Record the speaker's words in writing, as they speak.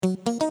Welcome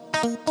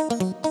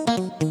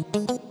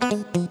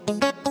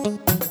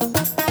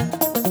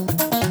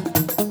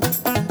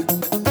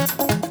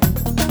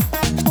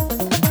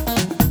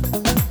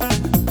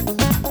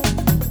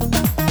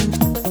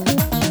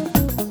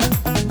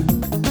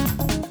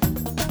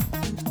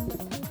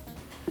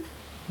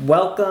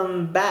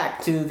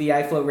back to the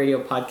iFloat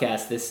Radio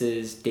Podcast. This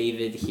is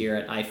David here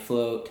at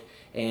iFloat,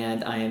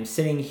 and I am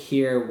sitting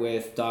here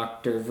with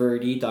Dr.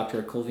 Virdee,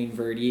 Dr. Kulveen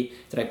Virdee.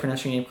 Did I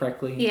pronounce your name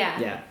correctly? Yeah.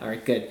 Yeah, all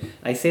right, good.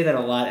 I say that a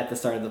lot at the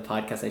start of the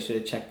podcast. I should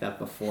have checked that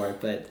before,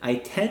 but I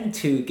tend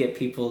to get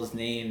people's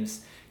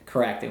names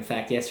correct. In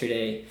fact,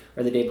 yesterday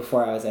or the day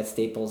before, I was at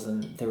Staples,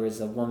 and there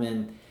was a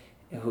woman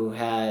who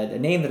had a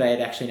name that I had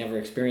actually never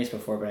experienced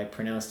before, but I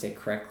pronounced it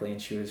correctly, and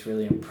she was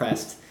really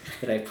impressed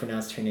that I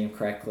pronounced her name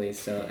correctly.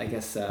 So I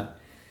guess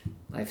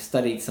I've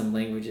studied some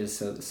languages,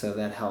 so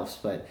that helps.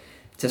 But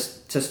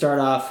just to start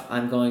off,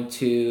 I'm going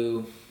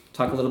to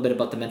talk a little bit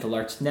about the Mental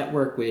Arts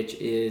Network, which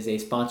is a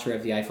sponsor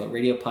of the iFloat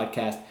Radio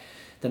Podcast.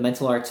 The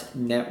Mental Arts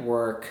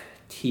Network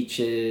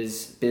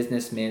teaches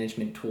business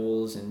management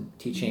tools and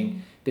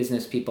teaching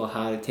business people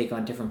how to take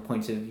on different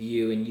points of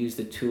view and use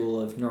the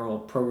tool of neural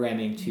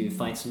programming to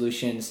find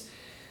solutions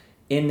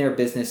in their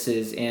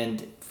businesses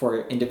and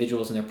for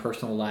individuals in their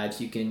personal lives.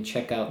 You can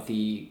check out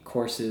the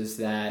courses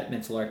that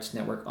Mental Arts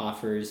Network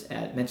offers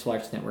at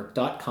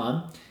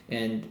mentalartsnetwork.com,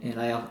 and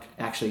I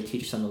actually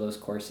teach some of those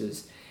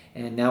courses.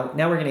 And now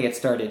we're going to get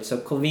started. So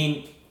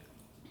Kulveen,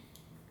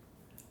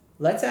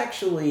 let's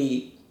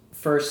actually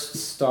first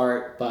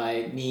start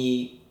by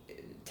me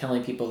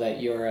telling people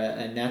that you're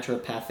a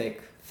naturopathic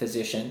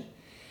physician,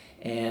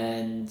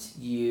 and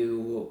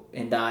you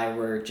and I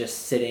were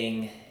just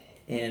sitting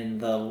in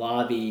the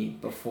lobby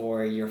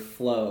before your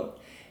float.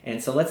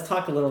 And so let's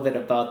talk a little bit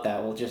about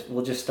that.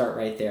 We'll just start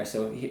right there.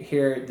 So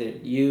here,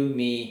 you,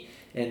 me,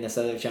 and this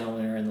other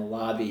gentleman are in the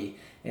lobby,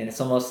 and it's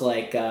almost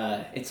like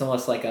a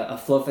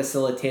flow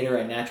facilitator,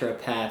 a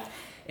naturopath,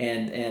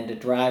 and a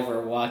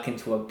driver walk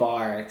into a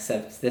bar,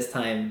 except this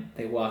time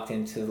they walked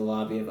into the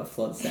lobby of a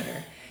float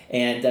center.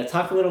 And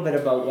talk a little bit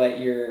about what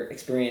your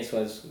experience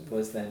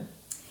was then.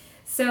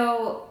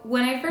 So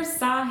when I first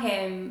saw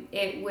him,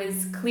 it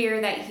was clear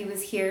that he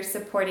was here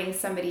supporting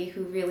somebody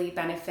who really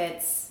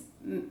benefits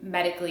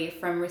medically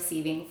from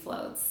receiving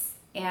floats.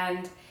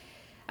 And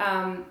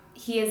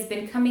he has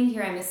been coming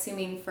here, I'm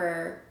assuming,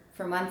 for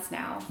months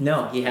now.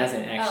 No, he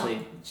hasn't actually.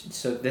 Oh.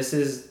 So this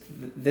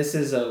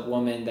is a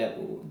woman that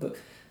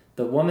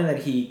the woman that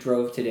he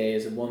drove today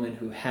is a woman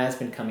who has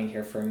been coming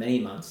here for many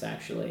months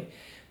actually.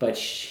 But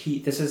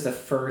this is the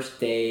first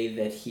day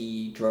that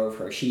he drove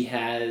her. She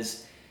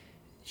has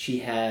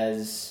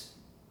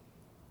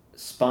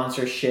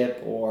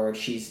sponsorship, or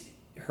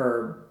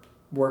her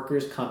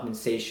workers'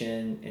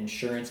 compensation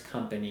insurance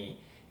company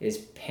is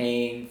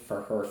paying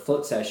for her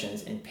float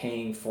sessions and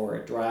paying for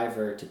a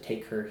driver to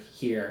take her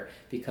here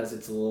because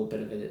it's a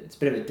bit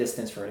of a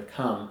distance for her to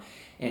come.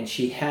 And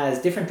she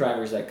has different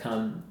drivers that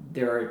come.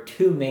 There are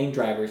two main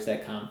drivers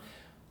that come,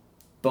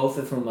 both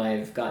of whom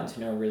I've gotten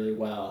to know really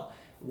well.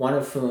 One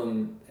of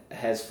whom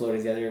has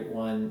floated, the other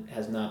one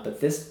has not. But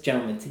this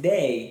gentleman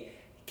today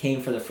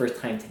came for the first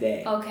time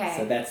today. Okay.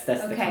 So that's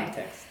the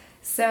context.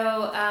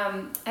 So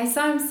I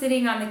saw him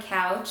sitting on the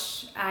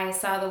couch. I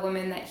saw the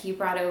woman that he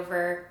brought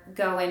over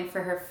go in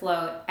for her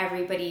float.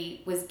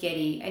 Everybody was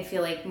giddy. I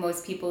feel like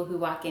most people who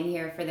walk in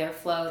here for their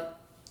float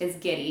is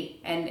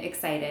giddy and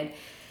excited.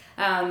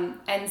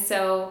 And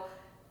so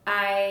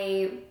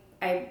I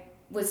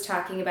was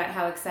talking about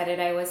how excited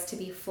I was to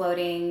be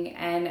floating,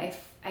 and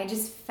I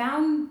just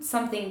found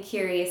something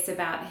curious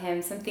about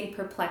him, something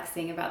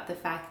perplexing about the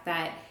fact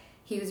that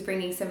he was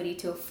bringing somebody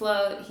to a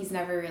float. He's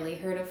never really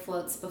heard of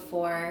floats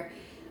before.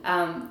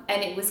 And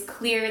it was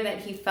clear that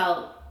he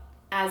felt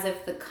as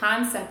if the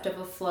concept of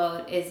a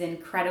float is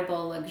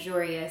incredible,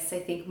 luxurious. I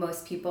think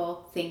most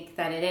people think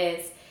that it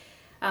is.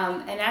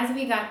 And as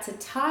we got to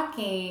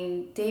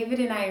talking, David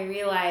and I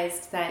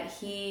realized that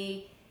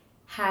he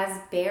has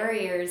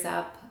barriers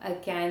up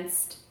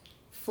against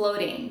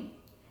floating,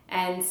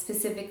 and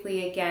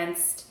specifically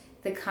against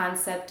the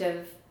concept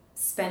of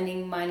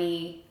spending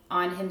money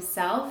on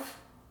himself,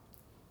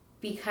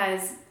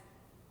 because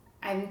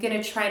I'm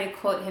going to try to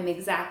quote him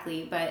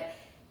exactly, but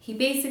he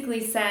basically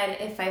said,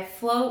 if I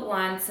float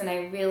once and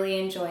I really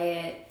enjoy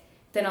it,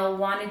 then I'll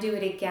want to do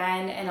it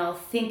again, and I'll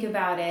think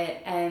about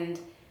it, and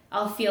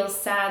I'll feel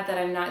sad that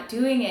I'm not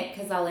doing it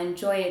because I'll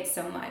enjoy it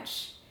so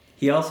much.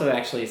 He also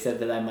actually said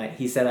that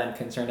I'm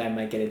concerned I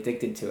might get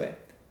addicted to it.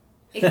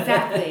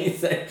 Exactly.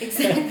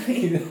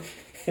 Exactly.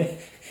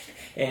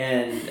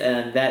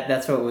 And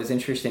that's what was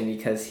interesting,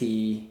 because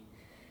he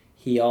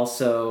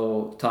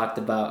also talked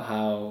about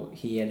how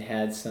he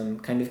had some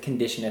kind of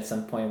condition at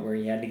some point where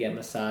he had to get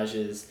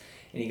massages,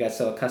 and he got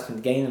so accustomed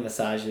to getting the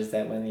massages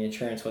that when the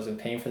insurance wasn't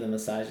paying for the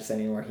massages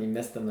anymore, he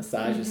missed the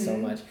massages so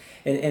much.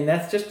 And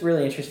that's just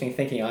really interesting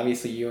thinking.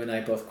 Obviously, you and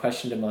I both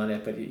questioned him on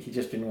it, but he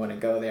just didn't want to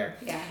go there.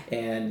 Yeah.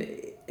 And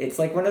it's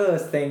like one of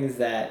those things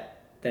that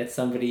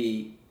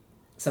somebody,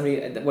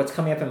 what's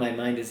coming up in my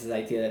mind is this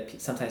idea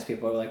that sometimes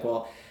people are like,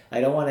 well, I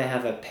don't want to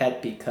have a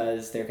pet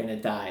because they're going to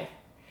die.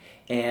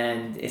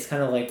 And it's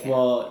kind of like,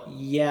 well,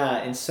 yeah,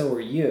 and so are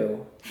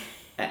you.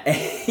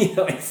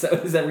 And so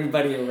is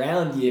everybody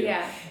around you.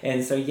 Yeah.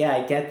 And so, yeah,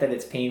 I get that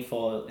it's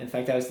painful. In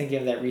fact, I was thinking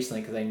of that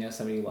recently because I know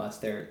somebody who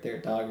lost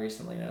their dog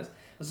recently. And I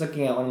was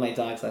looking at one of my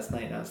dogs last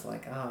night, and I was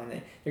like, oh, and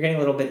they're getting a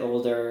little bit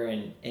older.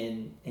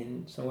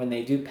 And so when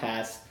they do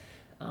pass,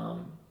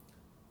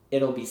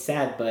 it'll be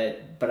sad,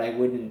 but I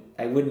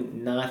wouldn't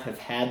not have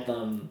had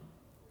them.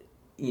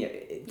 I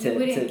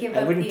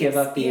wouldn't give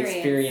up the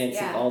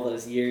experience of all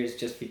those years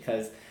just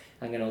because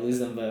I'm going to lose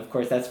them. But of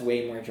course, that's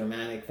way more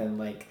dramatic than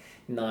like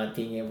not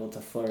being able to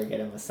float or get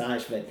a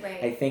massage. But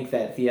right. I think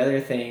that the other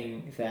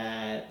thing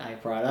that I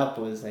brought up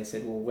was I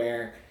said, well,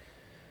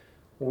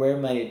 where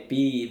might it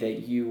be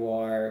that you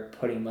are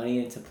putting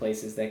money into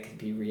places that could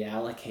be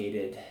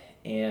reallocated?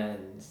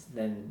 And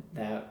then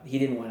that he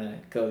didn't want to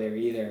go there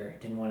either.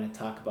 Didn't want to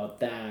talk about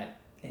that.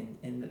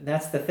 And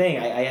that's the thing.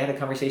 I had a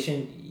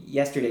conversation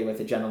yesterday with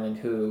a gentleman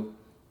who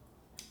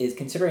is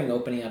considering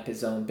opening up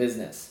his own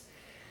business.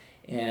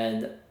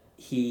 And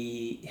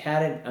he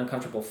had an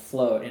uncomfortable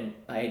float. And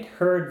I had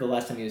heard the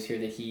last time he was here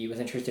that he was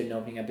interested in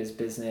opening up his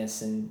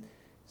business. And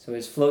so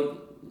his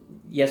float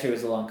yesterday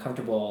was a little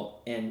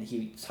uncomfortable. And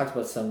he talked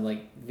about some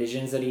like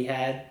visions that he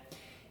had.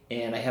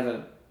 And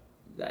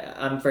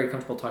I'm very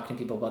comfortable talking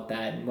to people about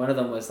that. And one of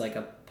them was like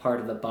a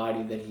part of the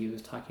body that he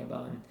was talking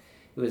about. And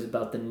it was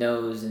about the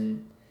nose,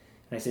 and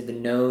I said the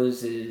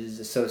nose is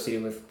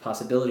associated with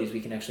possibilities. We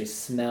can actually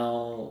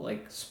smell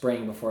like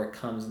spring before it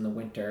comes in the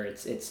winter.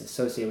 It's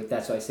associated with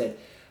that. So I said,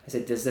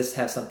 does this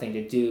have something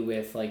to do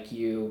with like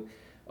you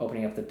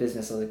opening up the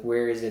business? So like,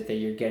 where is it that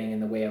you're getting in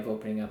the way of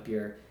opening up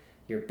your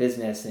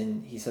business?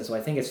 And he says,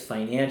 well, I think it's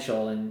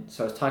financial. And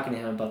so I was talking to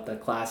him about the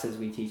classes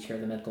we teach here,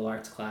 the mental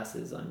arts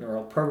classes on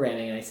neural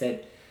programming. And I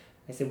said,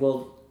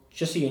 well,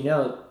 just so you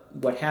know,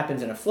 what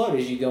happens in a float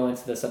is you go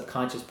into the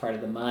subconscious part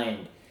of the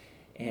mind,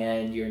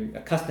 and you're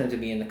accustomed to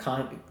being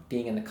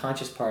in the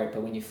conscious part,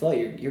 but when you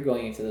float, you're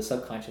going into the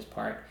subconscious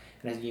part,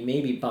 and as you may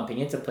be bumping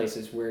into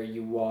places where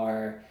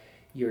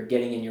you're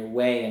getting in your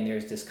way, and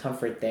there's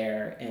discomfort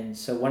there. And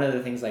so one of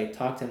the things I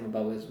talked to him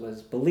about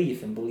was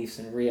belief and beliefs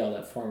in real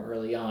that form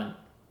early on.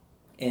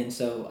 And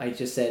so I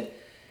just said,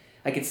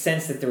 I could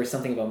sense that there was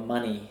something about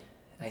money.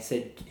 I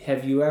said,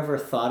 have you ever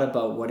thought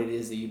about what it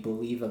is that you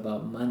believe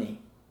about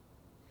money?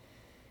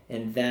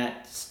 And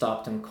that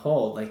stopped him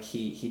cold. Like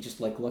he just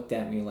like looked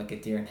at me like a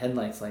deer in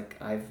headlights. Like,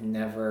 I've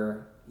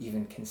never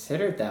even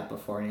considered that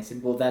before. And I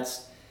said, well,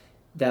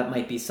 that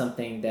might be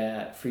something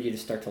that for you to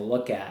start to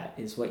look at,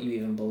 is what you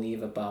even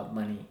believe about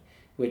money,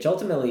 which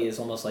ultimately is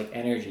almost like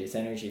energy. It's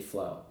energy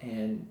flow.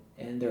 And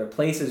there are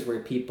places where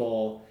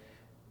people,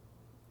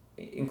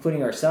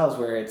 including ourselves,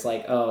 where it's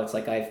like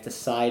I've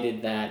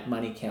decided that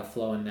money can't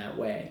flow in that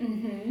way.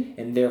 Mm-hmm.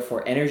 And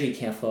therefore energy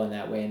can't flow in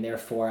that way, and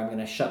therefore I'm going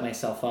to shut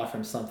myself off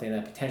from something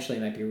that potentially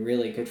might be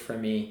really good for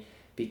me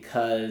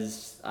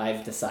because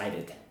I've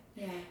decided.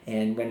 Yeah.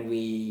 And when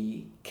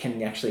we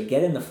can actually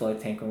get in the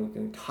float tank, when we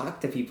can talk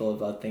to people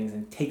about things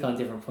and take on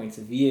different points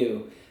of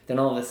view, then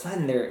all of a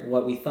sudden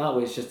what we thought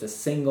was just a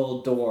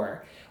single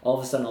door, all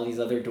of a sudden all these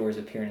other doors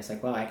appear, and it's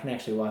like, wow, I can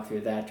actually walk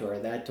through that door,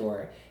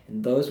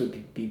 and those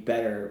would be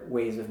better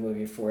ways of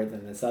moving forward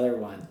than this other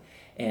one.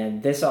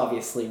 And this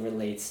obviously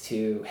relates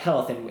to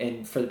health,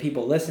 and for the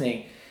people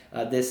listening,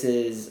 this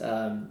is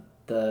the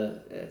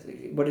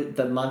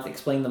month.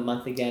 Explain the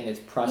month again. It's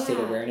Prostate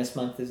Awareness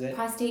Month, is it?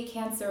 Prostate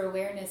Cancer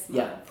Awareness Month.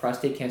 Yeah,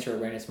 Prostate Cancer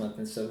Awareness Month.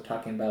 And so we're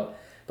talking about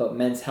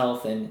men's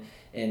health, and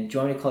do you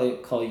want me to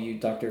call you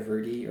Dr.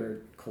 Virdee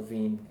or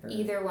Kulveen?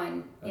 Either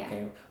one. Yeah.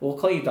 Okay, we'll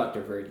call you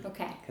Dr. Virdee.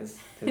 Okay. Because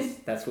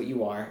that's what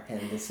you are,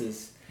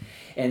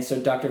 and so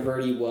Dr.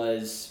 Virdee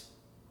was.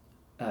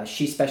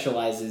 She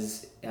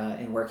specializes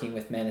in working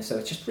with men, and so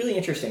it's just really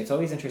interesting. It's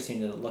always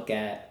interesting to look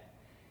at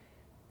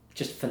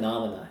just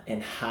phenomena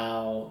and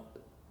how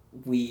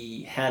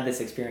we had this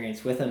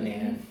experience with a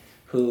man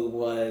who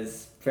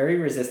was very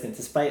resistant,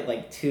 despite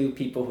like two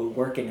people who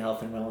work in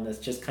health and wellness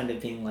just kind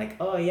of being like,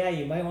 oh yeah,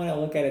 you might want to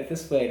look at it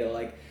this way, to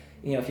like,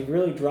 if you're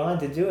really drawn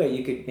to do it,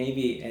 you could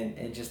maybe,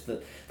 and just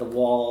the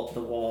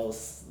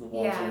walls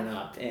went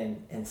up,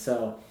 and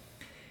so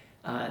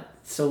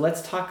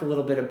let's talk a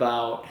little bit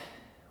about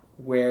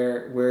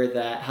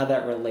how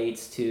that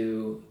relates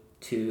to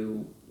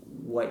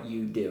what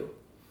you do.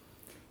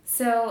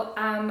 So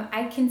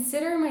I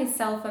consider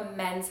myself a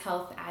men's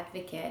health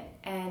advocate,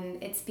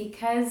 and it's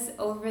because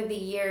over the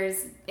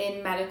years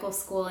in medical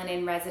school and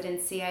in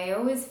residency, I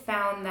always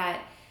found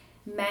that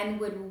men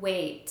would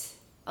wait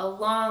a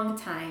long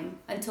time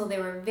until they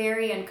were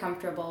very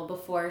uncomfortable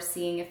before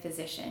seeing a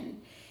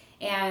physician.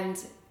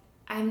 And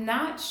I'm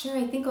not sure,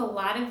 I think a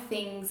lot of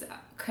things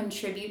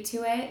contribute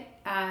to it.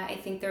 I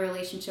think the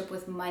relationship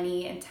with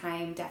money and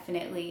time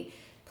definitely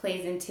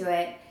plays into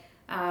it.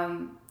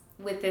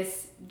 With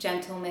this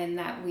gentleman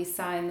that we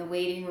saw in the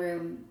waiting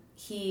room,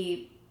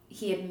 he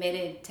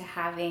admitted to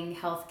having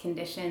health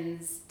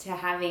conditions, to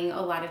having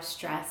a lot of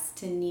stress,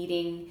 to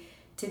needing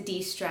to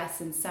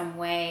de-stress in some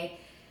way.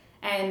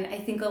 And I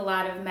think a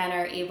lot of men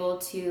are able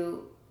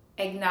to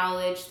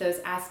acknowledge those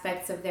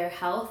aspects of their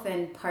health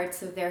and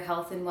parts of their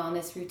health and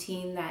wellness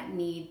routine that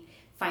need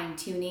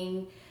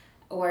fine-tuning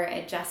or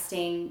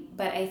adjusting.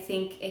 But I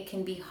think it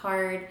can be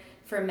hard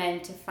for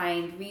men to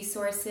find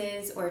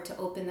resources or to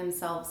open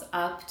themselves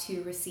up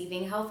to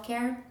receiving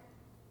healthcare.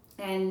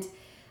 And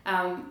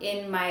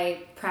in my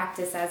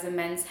practice as a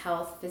men's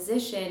health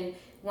physician,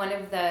 one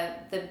of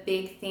the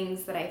big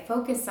things that I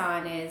focus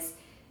on is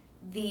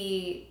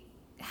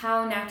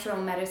how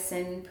natural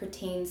medicine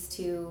pertains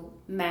to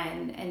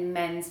men and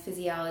men's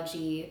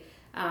physiology,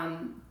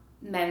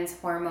 men's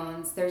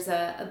hormones. There's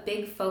a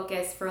big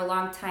focus. For a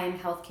long time,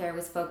 healthcare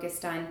was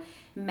focused on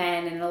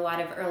men, and a lot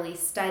of early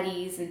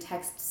studies and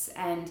texts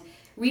and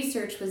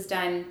research was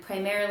done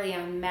primarily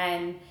on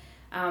men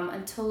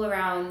until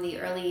around the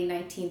early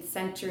 19th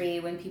century,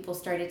 when people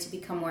started to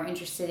become more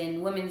interested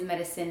in women's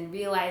medicine,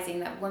 realizing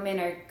that women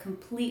are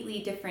completely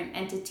different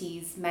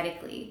entities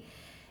medically.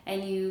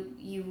 And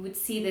you would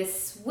see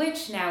this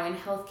switch now in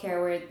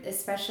healthcare, where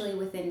especially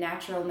within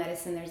natural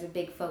medicine, there's a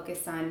big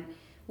focus on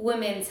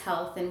women's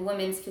health and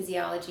women's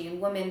physiology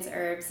and women's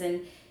herbs,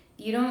 and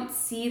you don't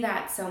see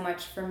that so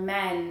much for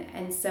men.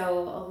 And so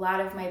a lot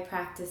of my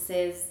practice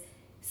is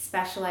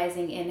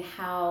specializing in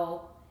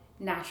how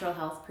natural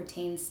health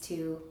pertains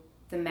to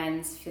the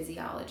men's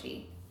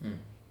physiology.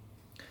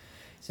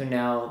 So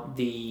now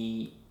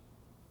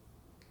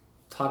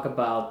talk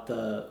about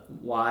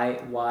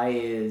why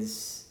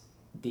is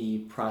the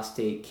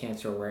Prostate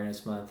Cancer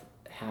Awareness Month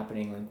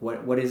happening?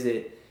 Like what is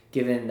it,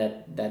 given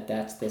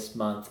that's this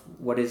month,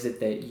 what is it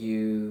that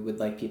you would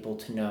like people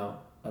to know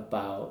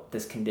about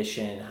this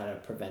condition, how to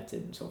prevent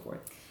it, and so forth?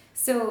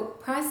 So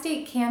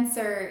prostate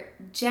cancer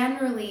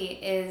generally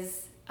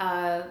is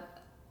a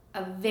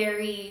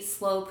very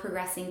slow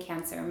progressing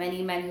cancer.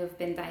 Many men who have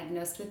been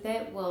diagnosed with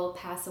it will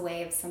pass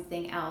away of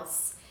something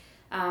else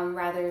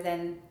rather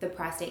than the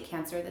prostate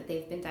cancer that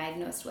they've been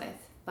diagnosed with.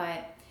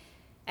 But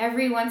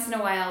every once in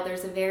a while,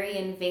 there's a very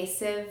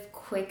invasive,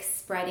 quick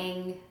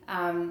spreading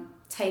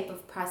type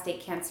of prostate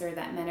cancer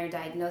that men are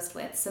diagnosed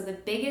with. So the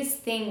biggest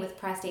thing with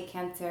prostate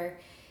cancer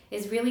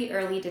is really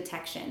early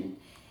detection.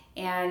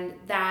 And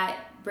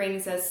that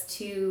brings us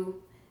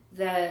to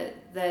the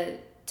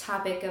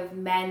topic of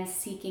men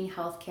seeking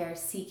healthcare,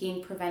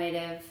 seeking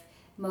preventative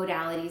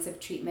modalities of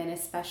treatment,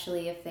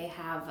 especially if they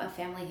have a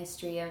family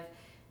history of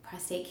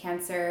prostate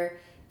cancer.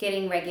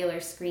 Getting regular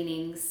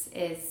screenings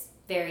is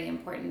very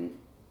important.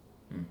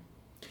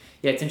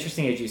 Yeah, it's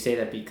interesting as you say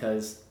that,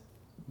 because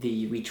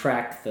we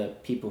track the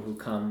people who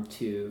come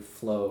to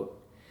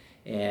float,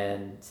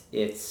 and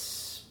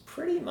it's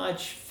pretty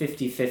much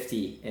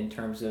 50-50 in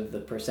terms of the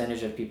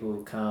percentage of people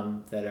who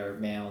come that are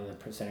male and the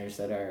percentage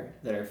that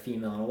are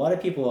female. And a lot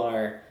of people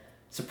are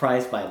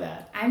surprised by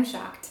that. I'm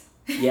shocked.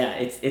 Yeah,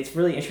 it's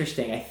really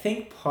interesting. I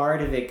think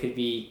part of it could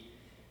be,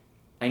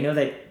 I know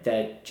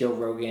that Joe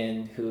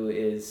Rogan, who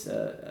is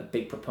a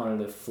big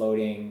proponent of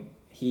floating,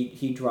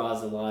 he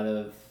draws a lot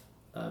of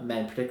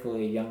men,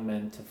 particularly young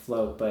men, to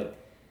float. But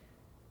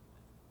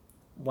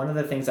one of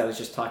the things I was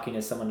just talking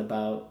to someone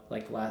about,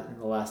 like in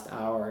the last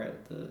hour,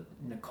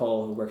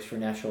 Nicole, who works for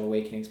Natural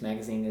Awakenings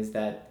magazine, is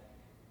that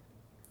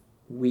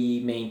we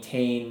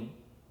maintain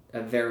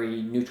a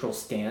very neutral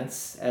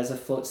stance as a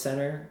float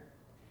center.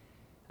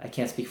 I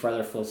can't speak for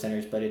other float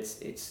centers, but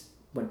it's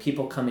when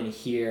people come in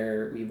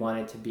here, we want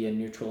it to be a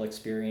neutral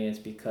experience,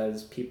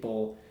 because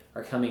people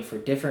are coming for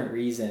different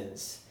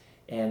reasons,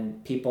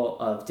 and people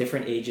of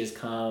different ages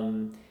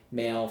come,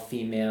 male,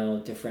 female,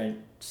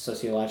 different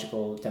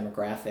sociological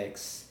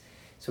demographics.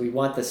 So we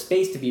want the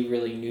space to be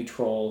really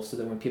neutral, so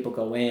that when people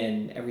go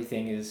in,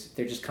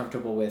 they're just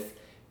comfortable with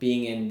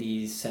being in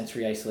these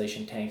sensory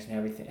isolation tanks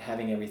and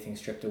having everything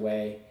stripped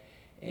away.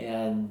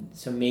 And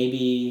so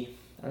maybe,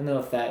 I don't know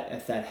if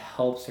that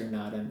helps or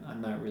not.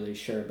 I'm not really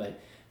sure, but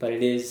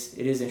it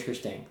is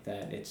interesting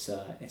that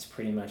it's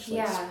pretty much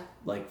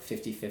like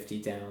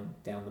 50-50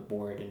 down the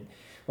board. And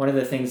one of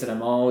the things that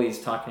I'm always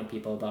talking to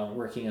people about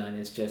working on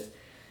is just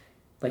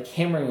like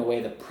hammering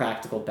away the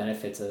practical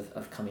benefits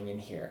of coming in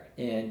here.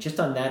 And just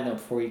on that note,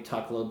 before we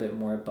talk a little bit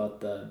more about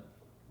the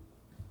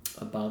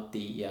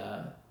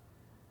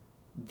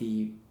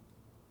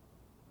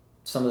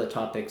some of the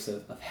topics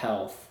of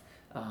health,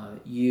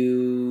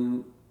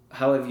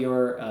 how have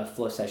your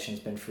flow sessions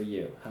been for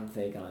you? How have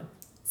they gone?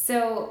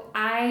 So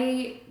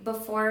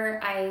before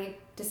I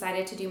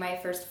decided to do my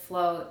first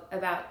float,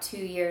 about 2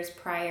 years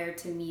prior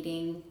to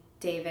meeting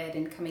David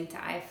and coming to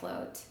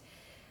iFloat,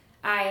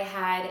 I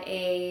had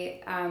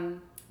a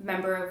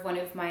member of one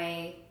of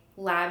my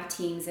lab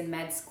teams in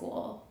med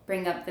school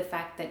bring up the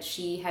fact that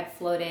she had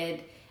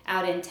floated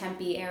out in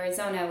Tempe,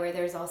 Arizona, where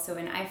there's also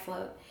an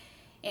iFloat.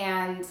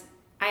 And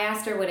I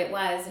asked her what it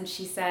was, and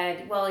she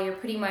said, well, you're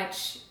pretty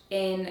much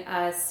in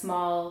a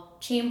small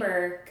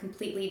chamber,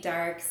 completely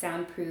dark,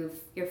 soundproof,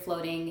 you're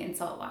floating in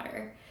salt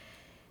water.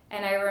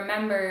 And I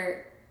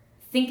remember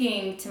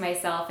thinking to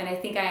myself, and I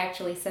think I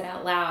actually said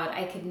out loud,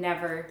 I could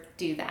never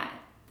do that.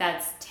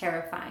 That's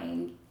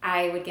terrifying.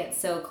 I would get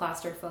so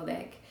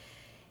claustrophobic.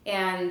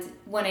 And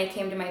when I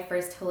came to my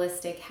first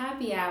holistic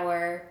happy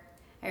hour,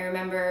 I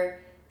remember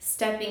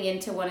stepping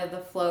into one of the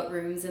float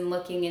rooms and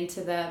looking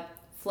into the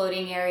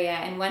floating area.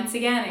 And once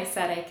again, I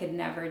said I could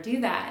never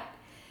do that.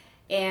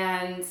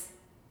 And,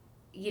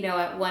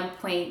 at one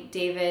point,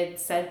 David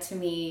said to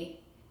me,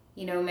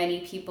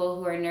 many people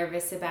who are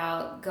nervous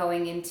about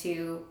going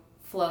into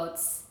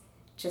floats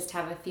just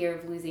have a fear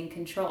of losing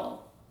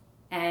control.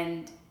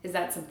 And is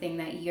that something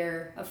that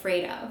you're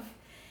afraid of?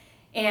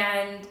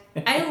 And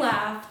I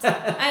laughed,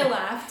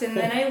 and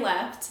then I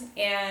left,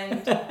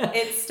 and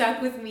it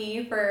stuck with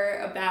me for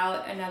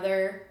about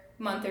another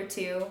month or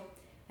two.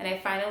 And I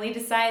finally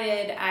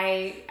decided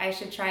I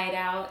should try it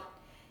out,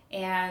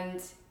 and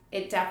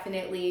it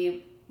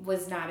definitely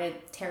was not a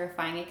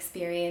terrifying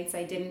experience.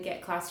 I didn't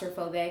get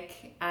claustrophobic.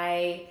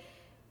 I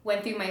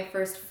went through my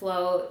first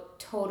float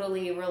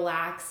totally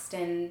relaxed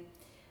and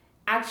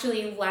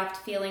actually left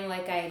feeling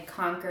like I had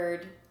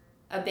conquered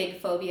a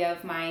big phobia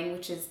of mine,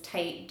 which is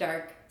tight,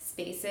 dark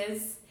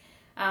spaces.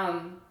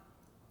 And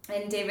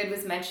David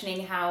was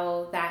mentioning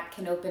how that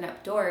can open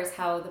up doors,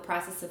 how the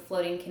process of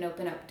floating can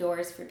open up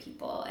doors for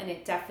people. And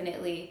it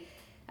definitely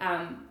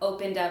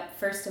opened up,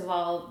 first of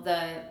all,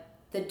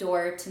 the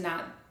door to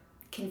not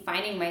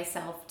confining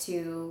myself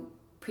to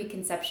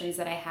preconceptions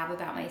that I have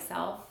about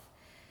myself.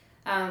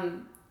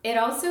 It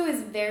also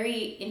is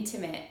very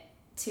intimate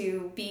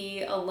to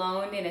be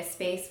alone in a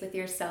space with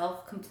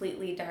yourself,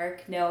 completely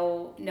dark,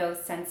 no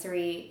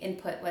sensory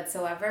input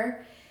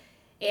whatsoever.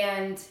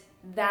 And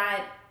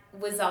that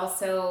was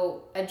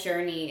also a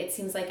journey. It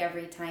seems like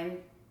every time,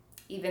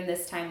 even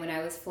this time when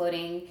I was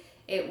floating,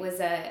 it was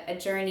a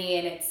journey,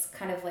 and it's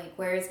kind of like,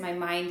 where is my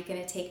mind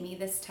going to take me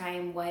this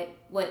time? What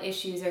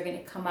issues are going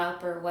to come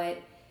up, or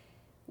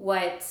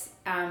what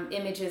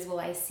images will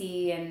I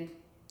see? And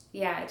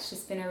yeah, it's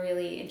just been a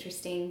really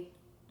interesting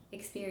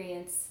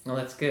experience. Well,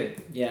 that's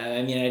good. Yeah,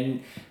 I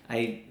mean,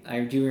 I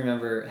do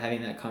remember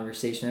having that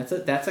conversation.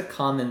 That's a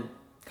common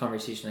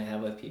conversation I have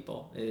with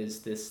people,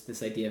 is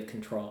this idea of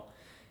control.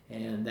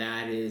 And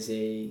that is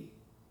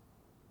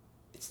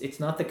it's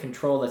not the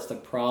control that's the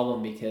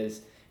problem, because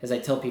as I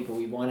tell people,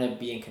 we want to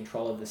be in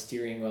control of the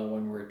steering wheel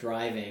when we're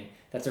driving.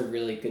 That's a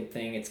really good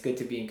thing. It's good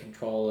to be in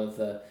control of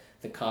the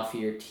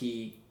coffee or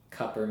tea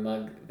cup or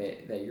mug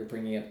that you're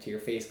bringing up to your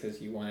face,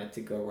 because you want it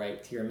to go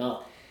right to your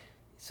mouth.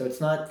 So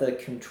it's not the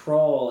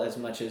control as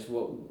much as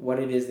what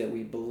it is that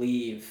we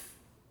believe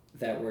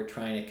that we're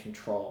trying to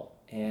control.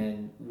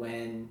 And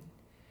when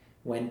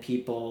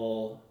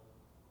people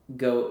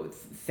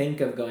think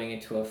of going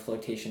into a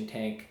flotation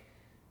tank,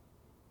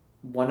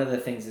 one of the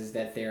things is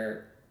that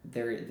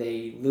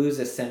they lose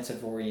a sense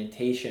of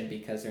orientation,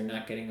 because they're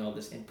not getting all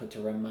this input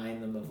to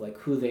remind them of like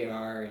who they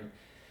are and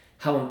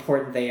how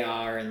important they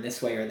are in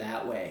this way or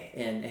that way,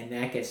 and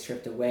that gets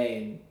stripped away.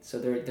 And so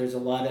there's a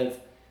lot of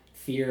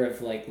fear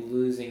of like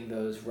losing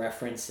those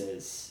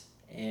references,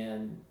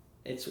 and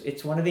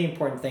it's one of the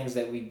important things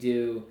that we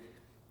do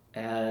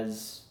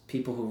as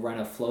people who run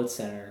a float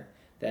center,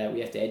 that we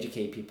have to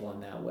educate people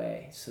in that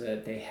way, so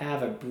that they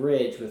have a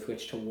bridge with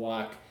which to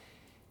walk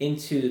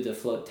into the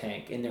float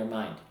tank in their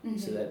mind, mm-hmm.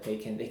 so that they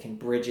can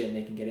bridge it and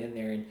they can get in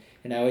there.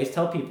 And I always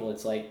tell people,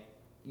 it's like,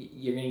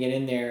 you're going to get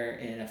in there,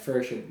 and at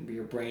first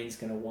your brain's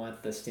going to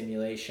want the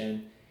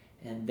stimulation,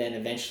 and then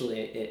eventually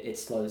it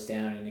slows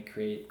down, and it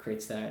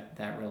creates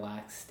that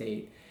relaxed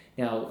state.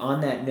 Now,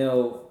 on that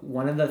note,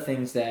 one of the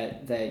things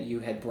that you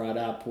had brought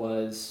up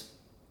was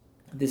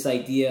this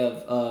idea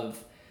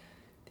of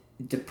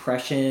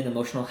depression,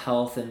 emotional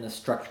health, and the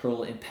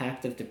structural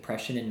impact of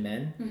depression in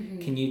men. Mm-hmm.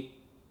 Can you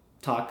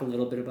talk a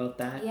little bit about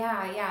that?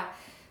 Yeah.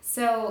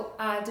 So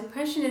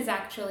depression is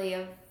actually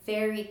a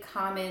very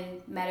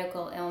common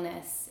medical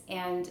illness,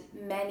 and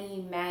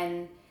many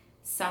men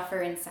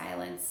suffer in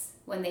silence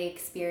when they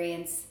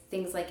experience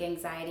things like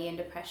anxiety and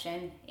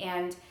depression.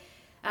 And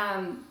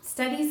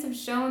studies have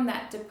shown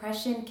that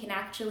depression can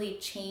actually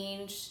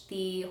change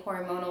the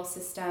hormonal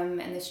system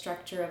and the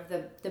structure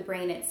of the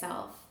brain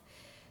itself.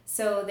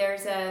 So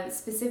there's a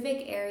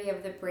specific area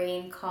of the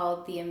brain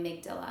called the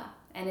amygdala,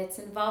 and it's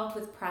involved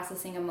with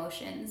processing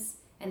emotions,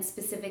 and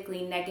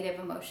specifically negative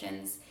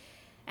emotions.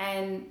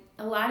 And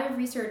a lot of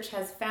research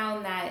has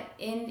found that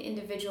in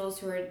individuals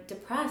who are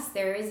depressed,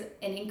 there is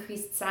an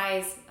increased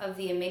size of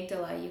the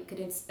amygdala. You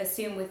could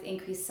assume with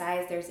increased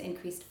size, there's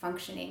increased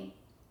functioning.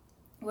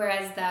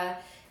 Whereas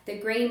the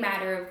gray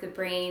matter of the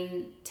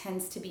brain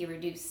tends to be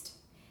reduced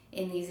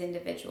in these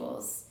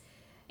individuals.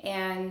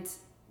 And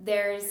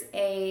there's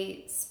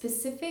a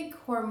specific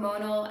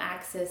hormonal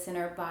axis in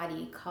our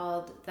body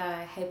called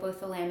the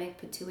hypothalamic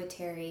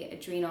pituitary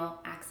adrenal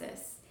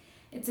axis.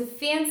 It's a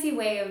fancy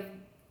way of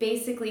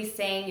basically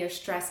saying your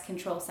stress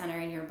control center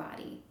in your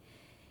body.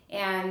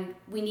 And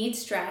we need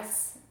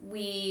stress.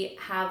 We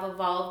have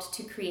evolved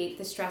to create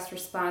the stress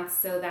response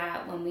so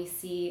that when we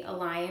see a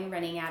lion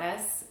running at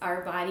us,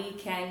 our body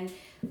can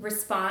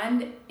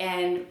respond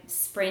and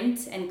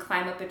sprint and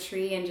climb up a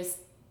tree and just,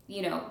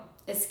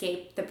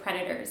 escape the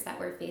predators that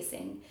we're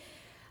facing.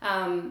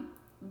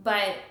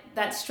 But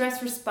that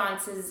stress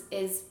response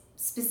is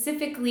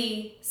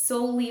specifically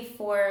solely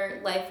for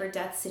life or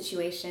death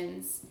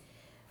situations.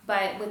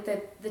 But with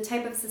the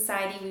type of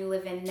society we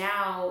live in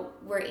now,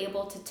 we're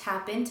able to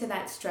tap into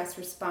that stress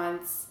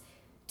response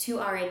to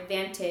our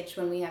advantage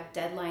when we have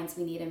deadlines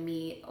we need to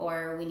meet,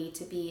 or we need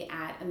to be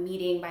at a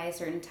meeting by a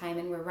certain time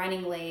and we're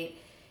running late.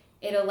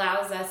 It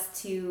allows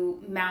us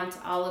to mount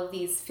all of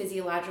these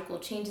physiological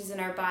changes in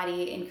our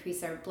body,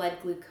 increase our blood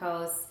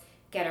glucose,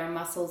 get our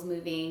muscles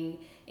moving,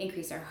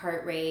 increase our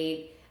heart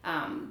rate.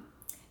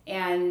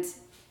 And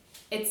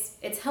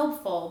it's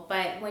helpful,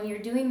 but when you're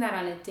doing that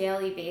on a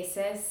daily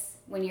basis,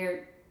 when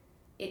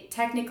it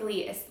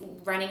technically is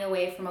running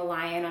away from a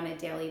lion on a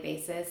daily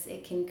basis,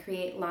 it can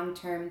create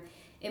long-term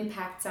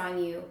impacts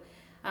on you.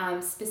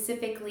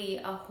 Specifically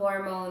a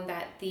hormone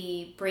that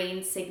the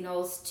brain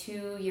signals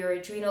to your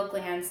adrenal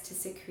glands to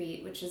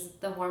secrete, which is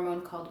the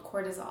hormone called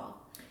cortisol.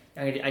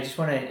 I just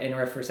want to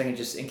interrupt for a second,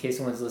 just in case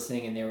someone's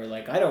listening and they were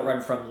like, I don't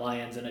run from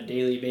lions on a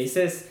daily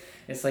basis.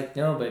 It's like,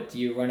 no, but do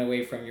you run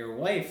away from your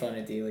wife on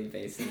a daily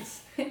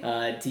basis?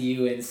 Do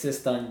you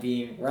insist on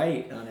being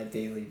right on a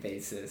daily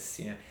basis?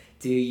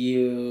 Do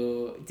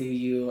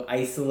you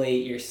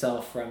isolate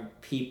yourself from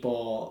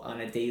people on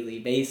a daily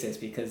basis?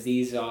 Because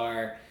these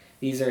are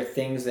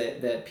things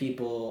that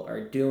people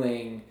are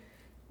doing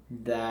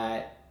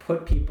that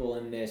put people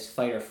in this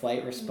fight or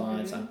flight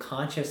response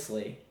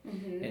unconsciously.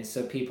 And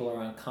so people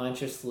are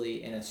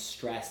unconsciously in a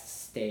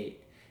stressed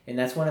state. And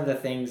that's one of the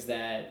things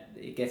that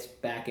it gets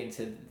back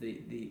into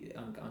the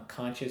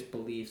unconscious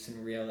beliefs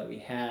and real that we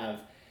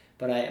have.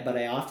 But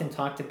I often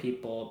talk to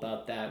people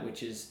about that,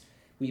 which is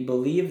we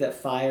believe that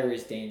fire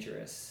is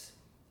dangerous.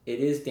 It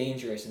is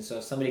dangerous. And so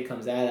if somebody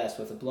comes at us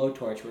with a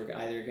blowtorch, we're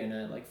either going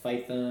to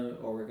fight them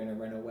or we're going to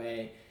run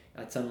away.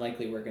 It's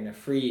unlikely we're going to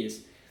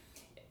freeze.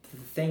 The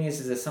thing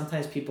is that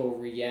sometimes people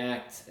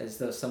react as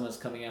though someone's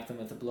coming at them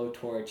with a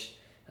blowtorch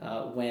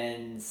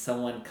when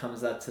someone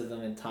comes up to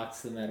them and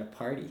talks to them at a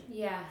party.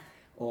 Yeah.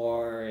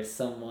 Or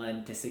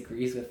someone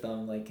disagrees with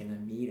them in a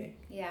meeting.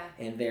 Yeah.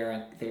 And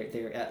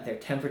their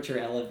temperature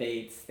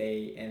elevates,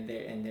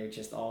 they're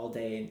just all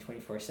day and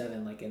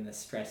 24/7 in the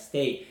stress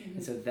state.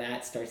 And so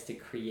that starts to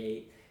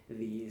create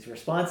these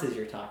responses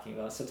you're talking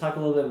about. So talk a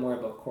little bit more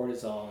about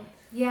cortisol.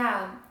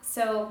 Yeah.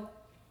 So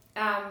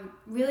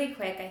really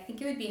quick, I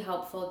think it would be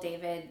helpful,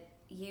 David,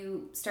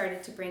 you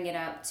started to bring it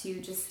up, to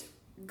just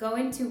go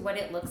into what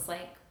it looks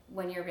like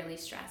when you're really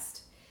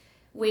stressed.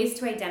 Ways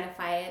to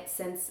identify it,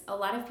 since a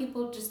lot of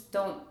people just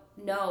don't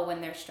know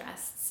when they're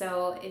stressed.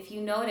 So if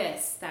you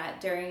notice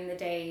that during the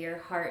day your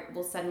heart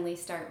will suddenly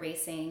start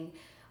racing,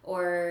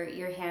 or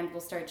your hand will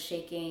start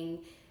shaking,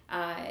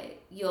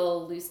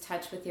 you'll lose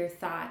touch with your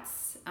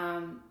thoughts,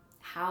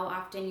 how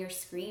often you're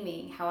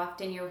screaming, how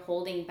often you're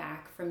holding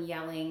back from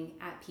yelling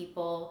at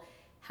people,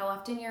 how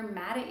often you're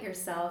mad at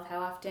yourself, how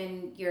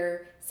often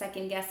you're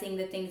second guessing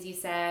the things you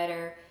said,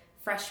 or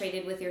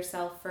frustrated with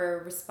yourself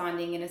for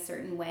responding in a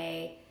certain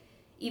way.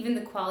 Even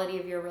the quality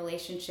of your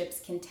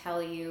relationships can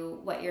tell you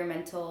what your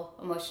mental,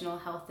 emotional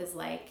health is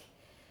like.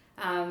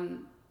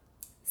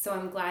 So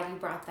I'm glad you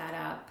brought that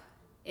up.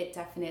 It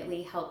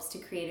definitely helps to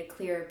create a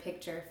clearer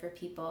picture for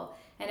people.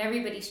 And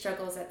everybody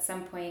struggles at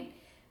some point.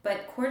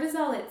 But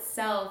cortisol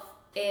itself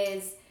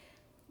is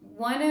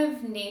one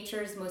of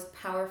nature's most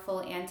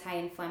powerful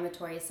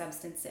anti-inflammatory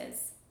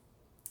substances.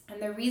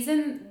 And the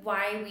reason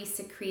why we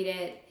secrete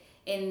it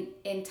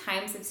in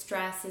times of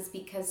stress is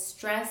because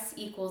stress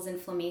equals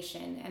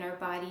inflammation, and our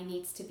body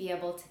needs to be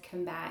able to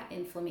combat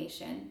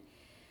inflammation.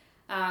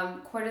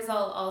 Cortisol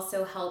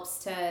also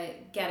helps to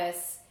get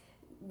us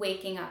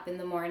waking up in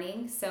the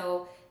morning.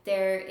 So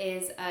there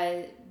is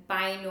a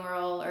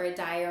binaural or a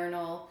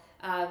diurnal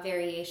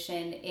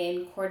variation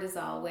in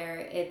cortisol, where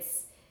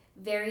it's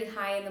very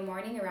high in the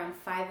morning. Around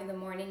 5 in the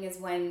morning is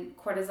when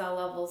cortisol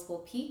levels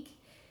will peak,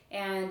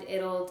 and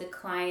it'll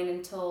decline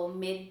until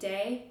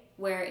midday,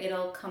 where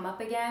it'll come up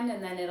again,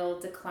 and then it'll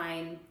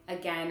decline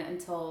again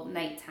until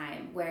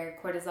nighttime, where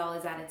cortisol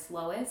is at its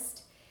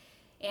lowest.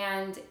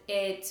 And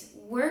it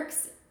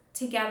works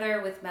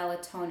together with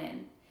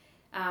melatonin.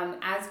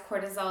 As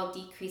cortisol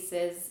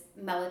decreases,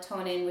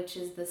 melatonin, which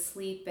is the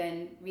sleep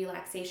and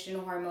relaxation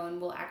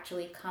hormone, will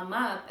actually come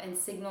up and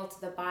signal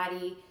to the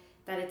body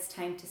that it's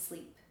time to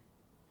sleep.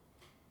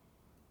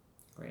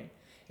 Great.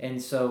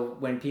 And so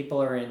when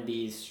people are in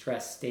these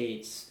stress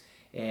states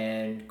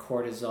and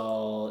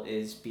cortisol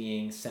is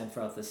being sent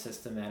throughout the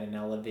system at an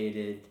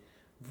elevated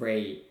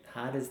rate,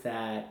 how does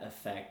that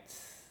affect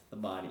the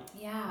body?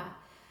 Yeah.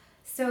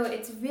 So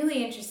it's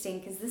really interesting,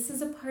 because this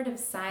is a part of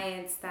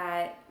science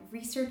that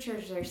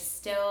researchers are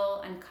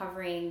still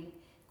uncovering.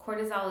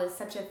 Cortisol is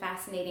such a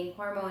fascinating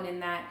hormone in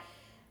that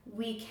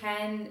we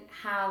can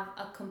have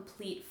a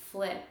complete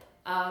flip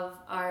of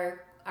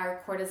our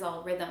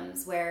cortisol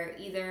rhythms, where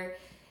either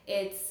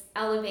it's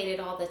elevated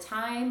all the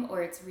time,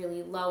 or it's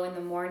really low in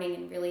the morning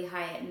and really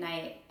high at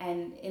night.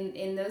 And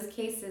in those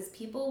cases,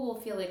 people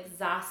will feel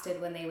exhausted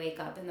when they wake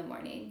up in the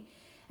morning.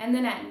 And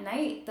then at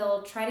night,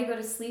 they'll try to go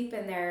to sleep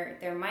and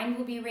their mind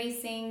will be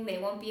racing. They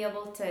won't be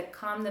able to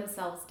calm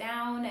themselves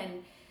down.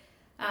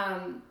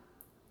 And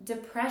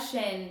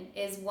depression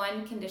is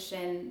one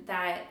condition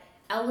that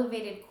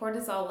elevated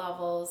cortisol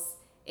levels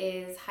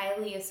is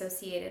highly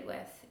associated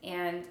with.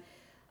 And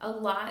a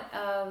lot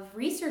of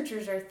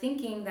researchers are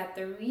thinking that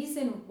the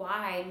reason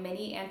why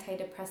many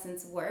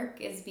antidepressants work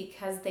is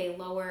because they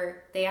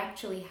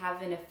actually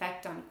have an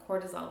effect on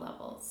cortisol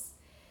levels.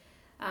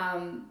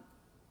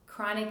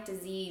 Chronic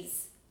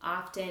disease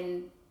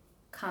often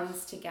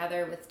comes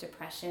together with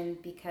depression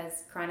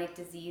because chronic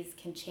disease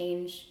can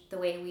change the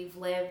way we've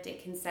lived.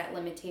 It can set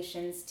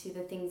limitations to the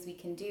things we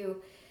can do.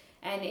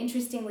 And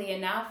interestingly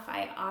enough,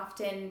 I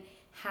often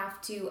have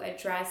to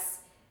address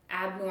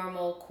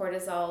abnormal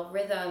cortisol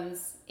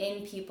rhythms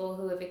in people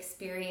who have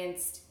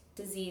experienced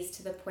disease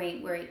to the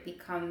point where it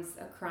becomes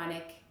a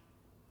chronic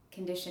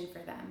condition for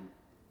them.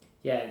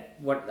 Yeah,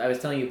 what I was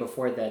telling you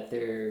before, that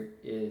there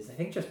is, I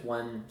think, just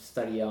one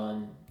study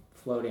on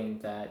floating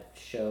that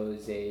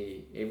shows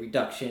a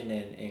reduction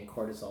in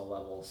cortisol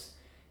levels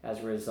as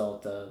a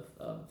result of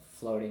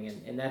floating.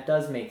 And that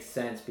does make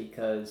sense,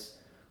 because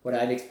what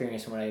I've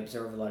experienced and what I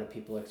observe a lot of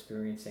people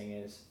experiencing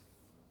is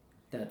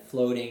that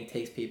floating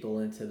takes people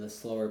into the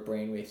slower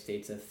brainwave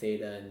states of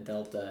theta and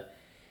delta,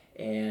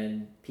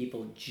 and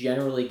people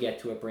generally get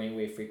to a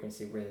brainwave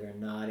frequency where they're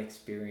not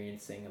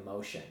experiencing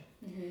emotion.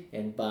 Mm-hmm.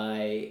 And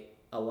by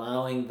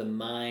allowing the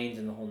mind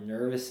and the whole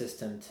nervous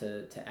system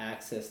to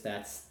access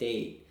that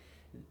state,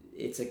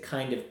 it's a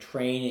kind of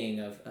training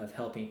of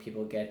helping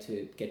people get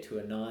to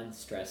a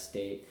non-stress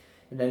state.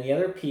 And then the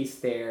other piece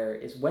there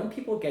is, when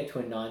people get to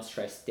a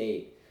non-stress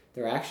state,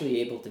 they're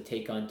actually able to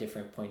take on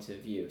different points of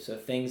view. So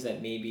things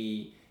that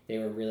maybe they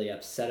were really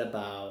upset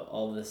about,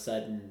 all of a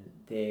sudden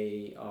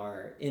they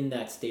are, in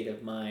that state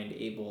of mind,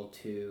 able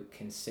to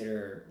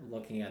consider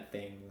looking at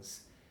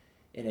things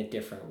in a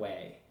different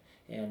way.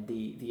 And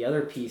the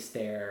other piece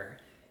there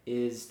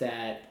is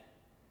that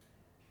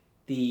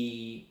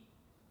the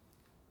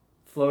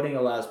floating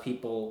allows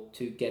people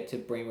to get to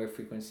brainwave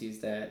frequencies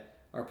that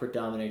are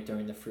predominant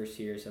during the first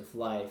years of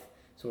life.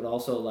 So it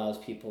also allows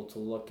people to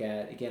look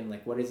at, again,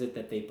 like, what is it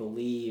that they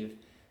believe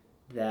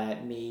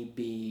that may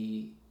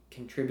be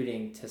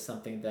contributing to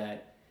something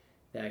that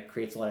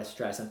creates a lot of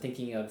stress. I'm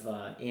thinking of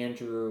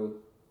Andrew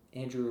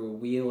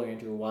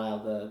Weil,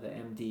 the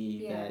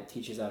MD that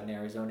teaches out in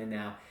Arizona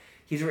now.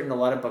 He's written a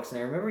lot of books, and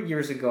I remember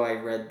years ago I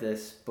read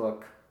this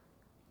book,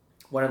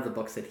 one of the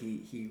books that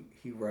he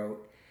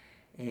wrote,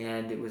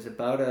 and it was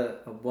about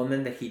a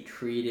woman that he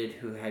treated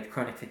who had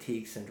chronic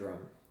fatigue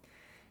syndrome.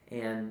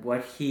 And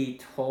what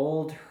he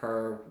told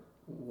her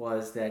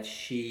was that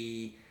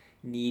she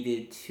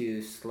needed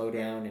to slow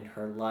down in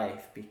her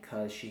life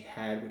because she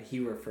had what he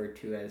referred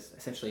to as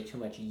essentially too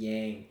much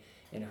yang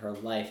in her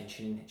life, and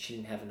she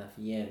didn't have enough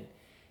yin.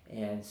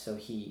 And so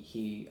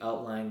he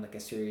outlined like a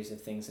series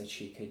of things that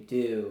she could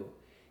do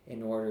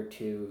in order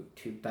to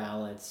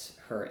balance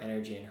her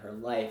energy in her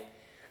life.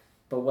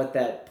 But what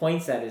that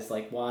points at is,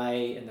 like, why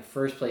in the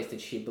first place did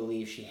she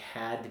believe she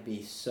had to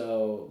be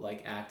so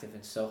like active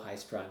and so high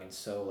strung and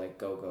so like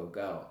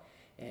go.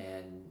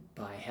 And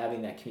by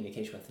having that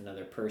communication with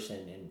another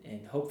person,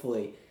 and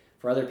hopefully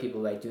for other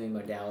people, by doing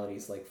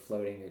modalities like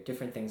floating or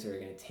different things that are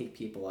going to take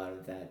people out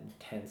of that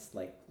intense,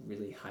 like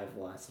really high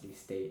velocity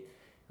state,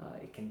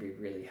 it can be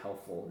really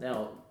helpful.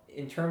 Now,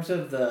 in terms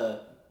of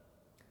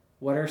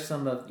what are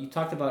some of, you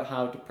talked about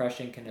how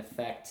depression can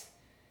affect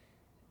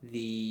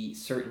the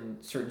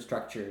certain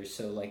structures,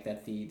 so like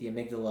that the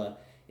amygdala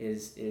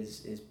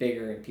is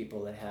bigger in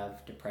people that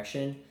have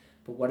depression.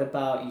 But what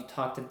about, you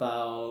talked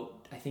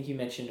about, I think you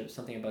mentioned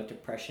something about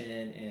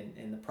depression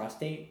and the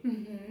prostate.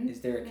 Mm-hmm. Is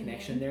there a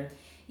connection there?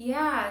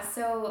 Yeah,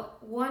 so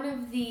one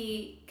of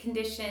the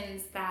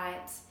conditions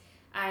that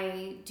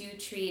I do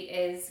treat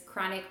is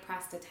chronic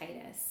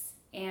prostatitis.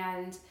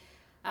 And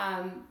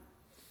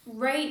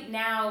right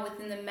now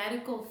within the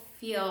medical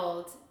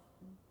field,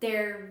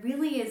 there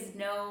really is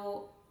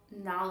no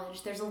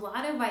knowledge. There's a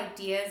lot of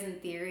ideas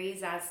and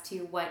theories as to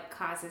what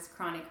causes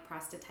chronic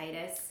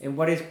prostatitis. And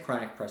what is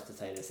chronic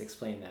prostatitis?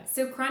 Explain that.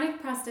 So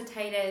chronic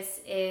prostatitis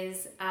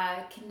is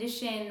a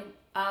condition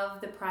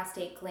of the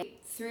prostate gland.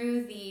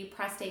 Through the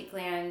prostate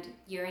gland,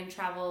 urine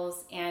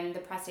travels, and the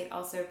prostate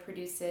also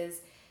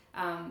produces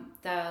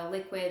the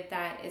liquid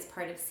that is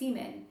part of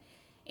semen.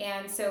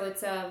 And so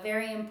it's a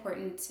very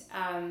important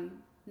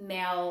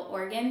male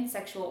organ,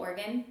 sexual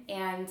organ,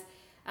 and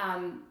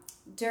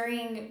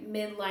during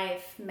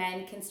midlife,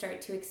 men can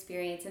start to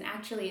experience, and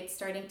actually it's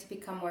starting to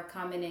become more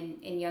common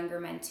in younger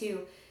men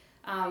too,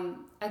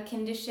 a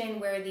condition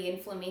where the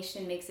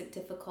inflammation makes it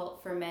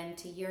difficult for men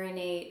to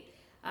urinate.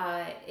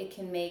 It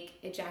can make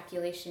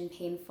ejaculation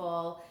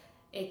painful.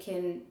 It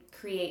can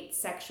create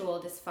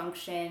sexual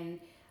dysfunction.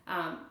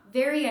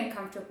 Very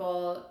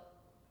uncomfortable,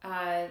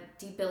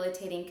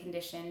 debilitating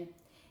condition.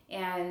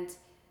 And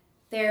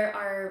there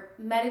are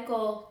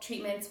medical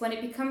treatments. When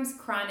it becomes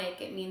chronic,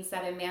 it means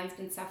that a man's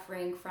been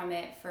suffering from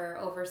it for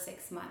over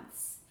 6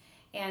 months.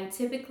 And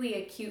typically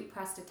acute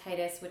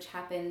prostatitis, which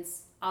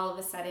happens all of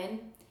a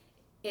sudden,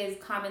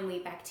 is commonly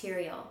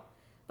bacterial.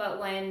 But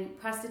when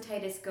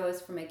prostatitis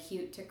goes from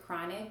acute to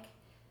chronic,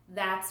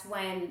 that's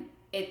when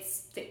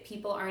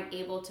people aren't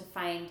able to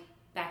find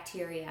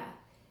bacteria.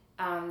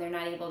 they're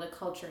not able to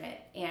culture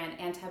it, and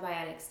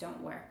antibiotics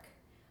don't work.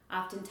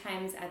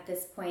 Oftentimes at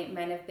this point,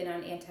 men have been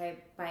on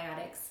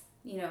antibiotics,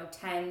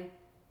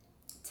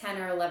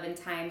 10 or 11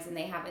 times, and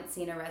they haven't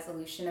seen a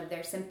resolution of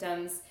their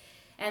symptoms.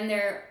 And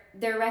they're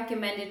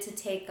recommended to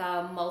take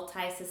a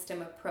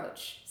multi-system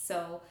approach.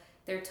 So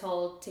they're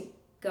told to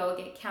go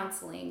get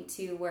counseling,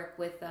 to work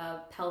with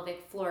a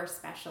pelvic floor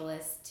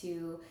specialist,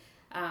 to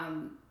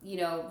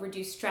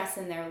reduce stress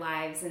in their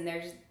lives, and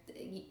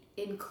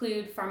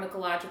include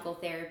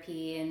pharmacological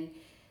therapy, and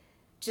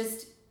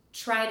just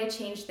try to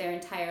change their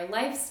entire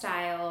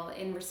lifestyle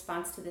in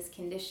response to this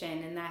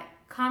condition. And that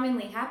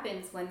commonly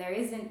happens when there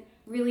isn't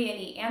really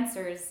any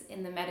answers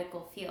in the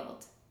medical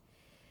field.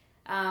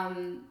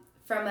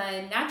 From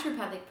a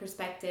naturopathic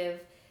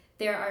perspective,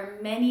 there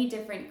are many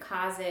different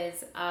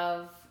causes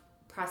of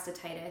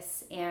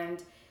prostatitis,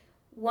 and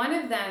one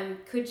of them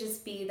could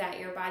just be that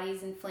your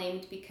body's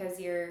inflamed because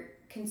you're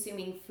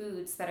consuming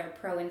foods that are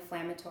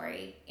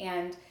pro-inflammatory,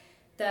 and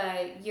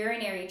the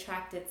urinary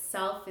tract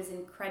itself is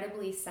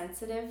incredibly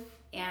sensitive,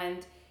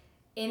 and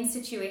in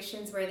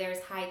situations where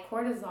there's high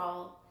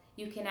cortisol,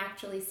 you can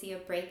actually see a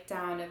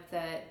breakdown of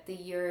the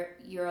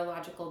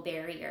urological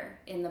barrier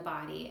in the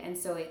body, and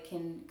so it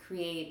can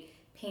create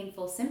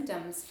painful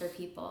symptoms for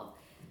people.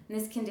 And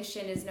this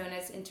condition is known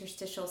as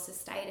interstitial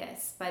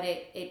cystitis, but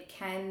it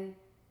can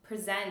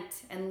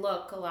present and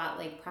look a lot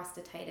like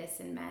prostatitis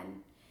in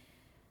men.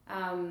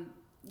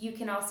 You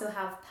can also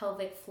have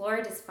pelvic floor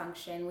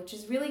dysfunction, which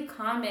is really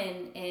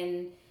common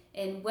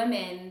in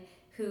women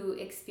who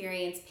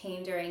experience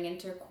pain during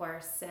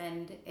intercourse,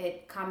 and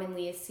it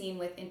commonly is seen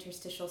with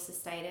interstitial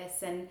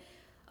cystitis. And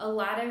a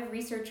lot of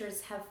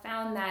researchers have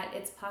found that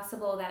it's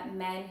possible that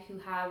men who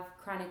have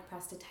chronic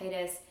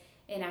prostatitis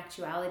in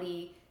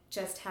actuality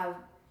just have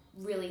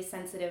really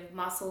sensitive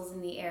muscles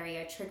in the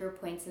area, trigger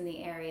points in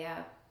the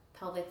area,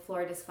 pelvic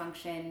floor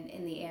dysfunction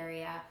in the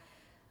area.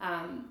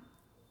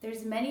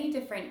 There's many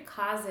different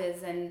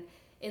causes, and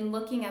in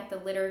looking at the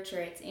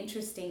literature, it's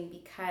interesting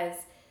because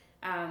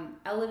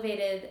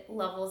elevated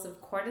levels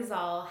of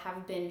cortisol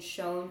have been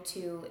shown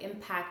to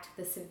impact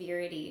the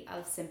severity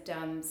of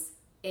symptoms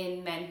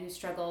in men who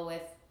struggle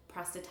with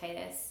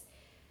prostatitis.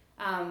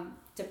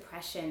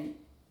 Depression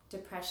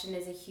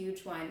is a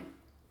huge one.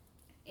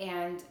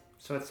 And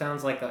so it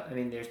sounds like,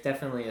 there's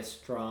definitely a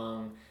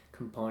strong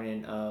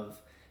component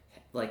of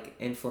like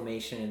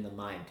inflammation in the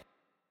mind.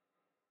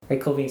 Right,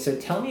 Kulveen, so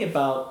tell me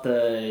about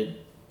the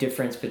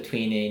difference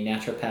between a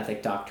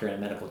naturopathic doctor and a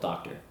medical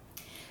doctor.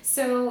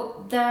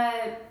 So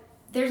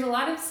there's a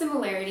lot of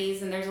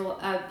similarities, and there's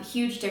a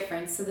huge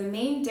difference. So the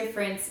main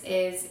difference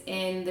is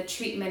in the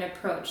treatment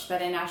approach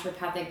that a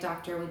naturopathic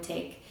doctor would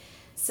take.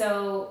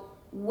 So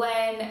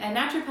when a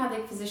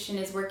naturopathic physician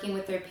is working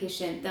with their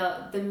patient,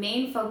 the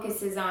main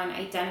focus is on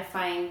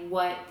identifying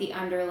what the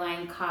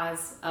underlying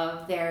cause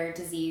of their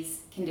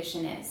disease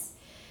condition is.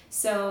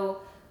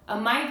 So a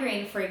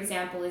migraine, for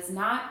example, is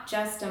not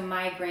just a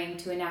migraine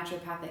to a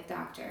naturopathic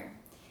doctor.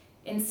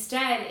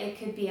 Instead, it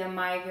could be a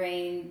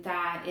migraine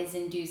that is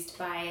induced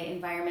by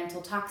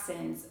environmental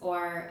toxins,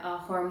 or a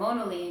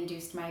hormonally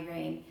induced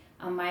migraine,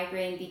 a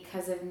migraine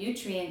because of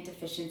nutrient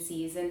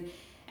deficiencies.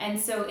 And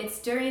so it's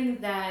during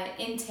the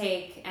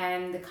intake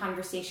and the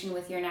conversation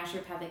with your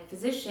naturopathic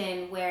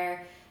physician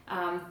where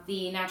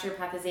the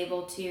naturopath is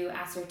able to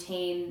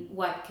ascertain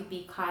what could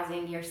be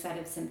causing your set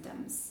of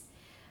symptoms.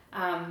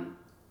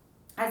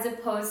 As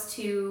opposed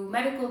to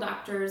medical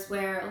doctors,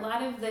 where a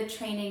lot of the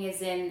training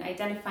is in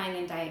identifying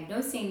and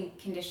diagnosing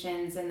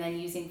conditions and then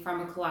using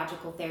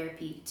pharmacological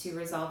therapy to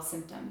resolve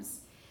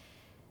symptoms.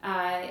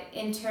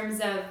 In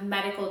terms of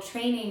medical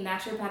training,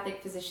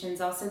 naturopathic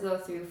physicians also go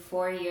through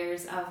 4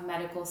 years of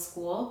medical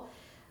school.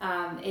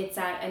 It's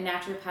at a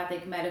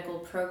naturopathic medical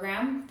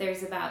program.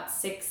 There's about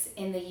 6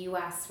 in the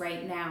US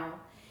right now.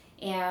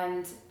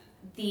 And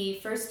the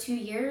first 2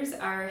 years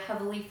are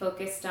heavily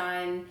focused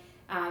on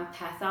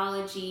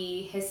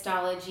pathology,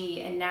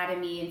 histology,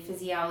 anatomy, and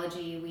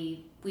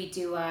physiology. We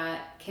do a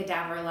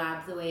cadaver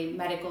lab the way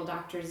medical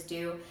doctors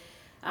do,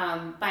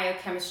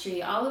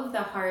 biochemistry, all of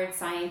the hard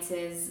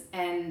sciences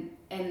and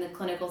the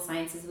clinical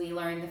sciences we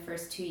learn the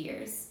first 2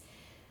 years.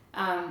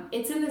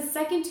 It's in the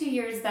second 2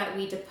 years that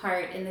we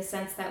depart, in the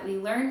sense that we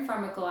learn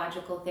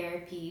pharmacological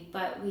therapy,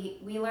 but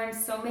we learn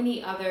so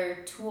many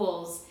other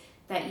tools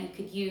that you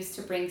could use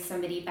to bring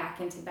somebody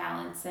back into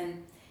balance,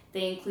 and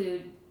they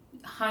include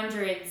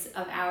hundreds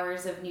of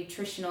hours of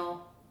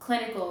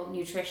clinical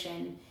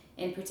nutrition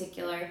in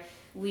particular.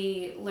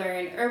 We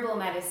learn herbal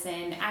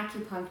medicine,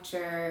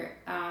 acupuncture,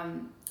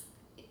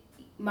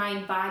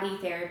 mind-body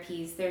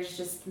therapies. There's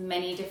just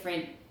many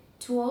different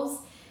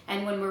tools.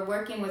 And when we're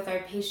working with our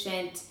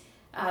patient,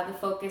 the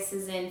focus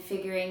is in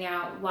figuring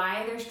out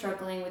why they're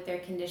struggling with their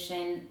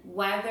condition,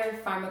 whether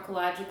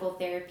pharmacological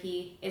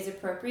therapy is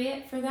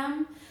appropriate for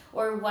them,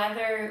 or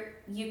whether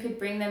you could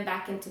bring them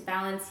back into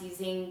balance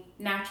using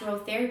natural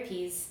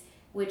therapies,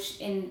 which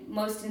in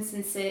most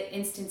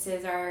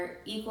instances are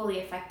equally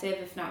effective,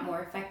 if not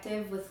more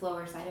effective, with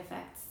lower side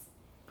effects.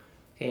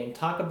 Okay, and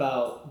talk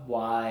about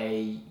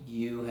why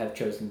you have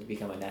chosen to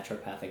become a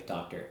naturopathic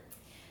doctor.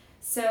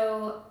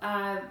 So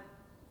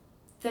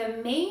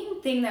the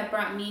main thing that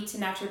brought me to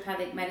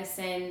naturopathic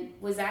medicine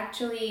was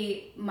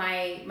actually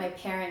my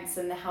parents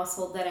and the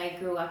household that I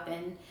grew up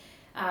in,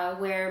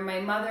 where my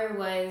mother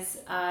was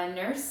a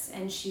nurse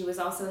and she was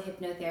also a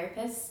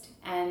hypnotherapist.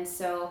 And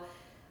so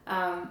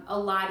a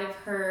lot of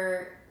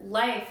her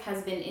life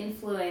has been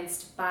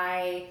influenced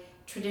by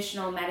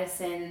traditional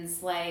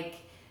medicines like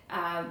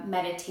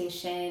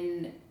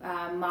meditation,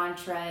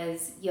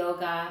 mantras,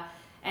 yoga,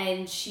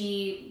 and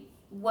she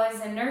was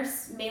a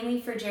nurse mainly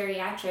for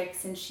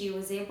geriatrics, and she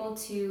was able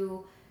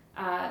to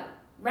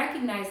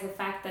recognize the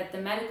fact that the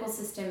medical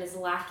system is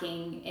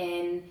lacking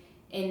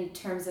in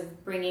terms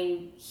of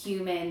bringing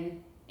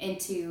human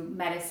into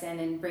medicine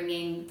and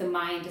bringing the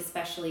mind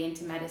especially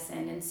into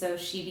medicine. And so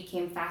she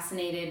became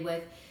fascinated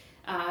with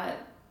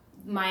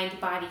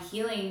mind-body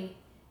healing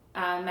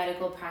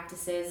medical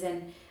practices,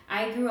 and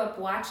I grew up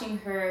watching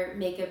her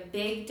make a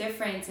big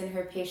difference in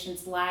her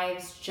patients'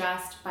 lives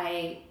just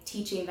by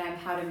teaching them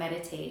how to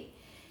meditate.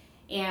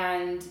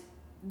 And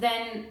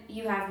then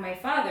you have my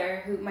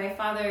father, my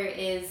father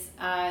is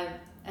a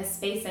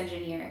space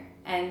engineer,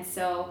 and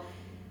so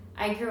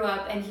I grew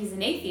up, and he's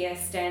an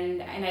atheist,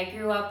 and I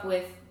grew up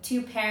with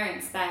two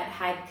parents that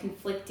had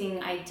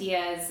conflicting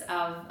ideas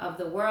of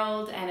the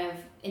world and of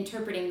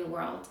interpreting the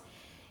world.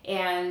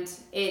 And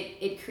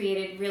it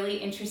created really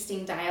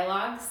interesting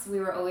dialogues. We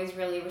were always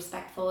really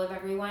respectful of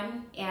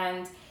everyone.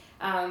 And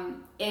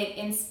it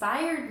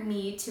inspired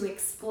me to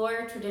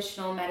explore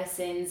traditional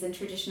medicines and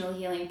traditional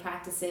healing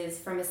practices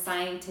from a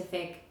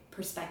scientific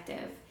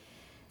perspective.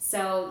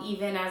 So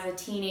even as a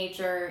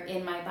teenager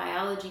in my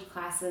biology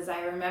classes,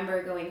 I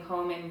remember going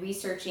home and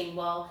researching,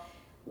 well,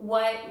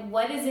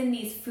 what is in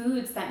these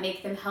foods that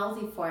make them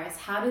healthy for us?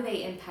 How do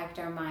they impact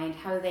our mind?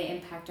 How do they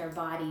impact our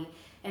body?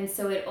 And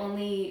so it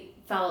only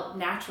felt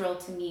natural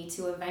to me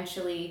to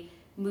eventually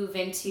move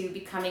into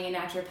becoming a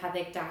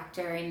naturopathic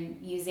doctor and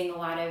using a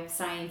lot of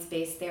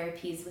science-based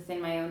therapies within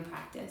my own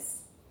practice.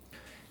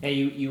 Now,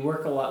 you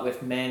work a lot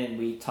with men, and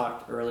we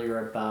talked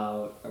earlier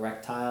about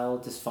erectile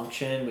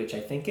dysfunction, which I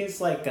think is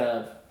like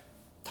a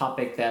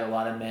topic that a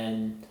lot of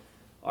men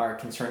are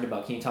concerned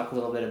about. Can you talk a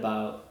little bit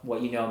about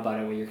what you know about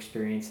it, what your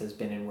experience has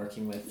been in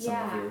working with some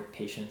of your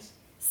patients?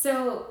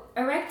 So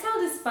erectile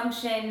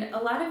dysfunction,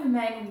 a lot of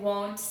men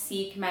won't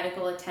seek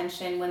medical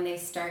attention when they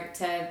start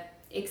to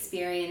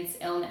experience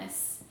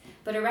illness.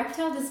 But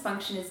erectile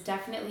dysfunction is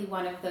definitely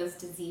one of those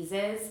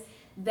diseases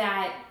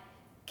that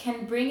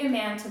can bring a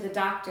man to the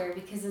doctor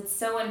because it's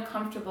so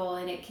uncomfortable,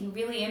 and it can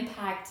really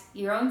impact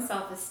your own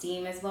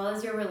self-esteem as well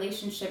as your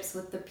relationships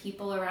with the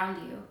people around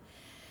you.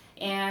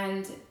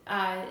 And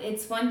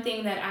it's one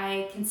thing that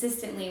I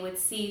consistently would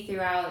see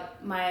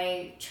throughout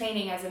my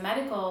training as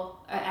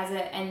as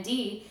an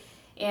ND.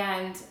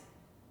 And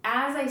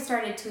as I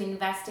started to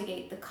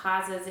investigate the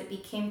causes, it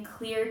became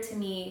clear to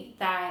me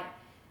that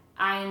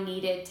I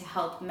needed to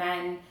help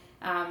men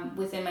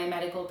within my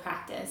medical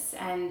practice.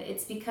 And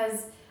it's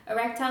because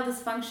erectile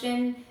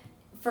dysfunction,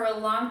 for a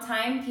long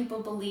time,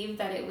 people believed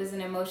that it was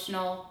an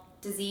emotional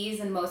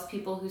disease, and most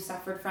people who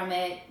suffered from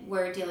it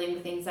were dealing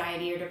with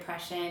anxiety or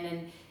depression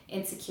and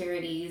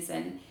insecurities,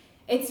 and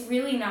it's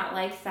really not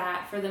like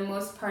that. For the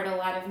most part, a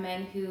lot of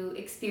men who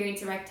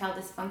experience erectile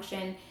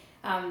dysfunction,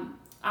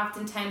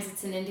 oftentimes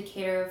it's an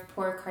indicator of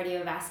poor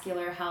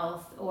cardiovascular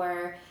health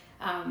or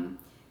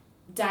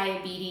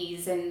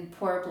diabetes and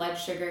poor blood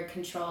sugar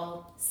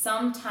control.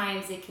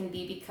 Sometimes it can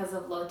be because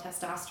of low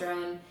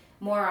testosterone.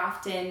 More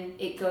often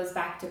it goes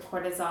back to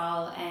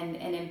cortisol and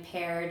an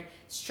impaired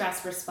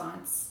stress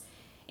response.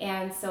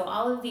 And so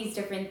all of these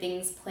different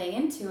things play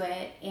into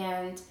it,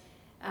 and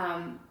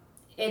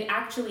it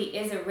actually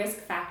is a risk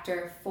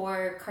factor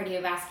for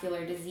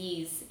cardiovascular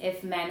disease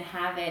if men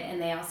have it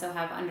and they also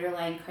have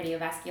underlying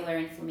cardiovascular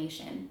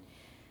inflammation.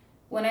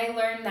 When I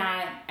learned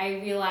that, I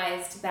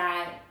realized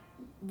that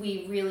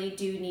we really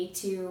do need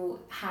to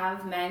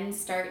have men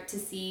start to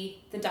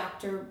see the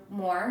doctor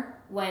more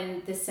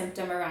when the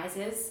symptom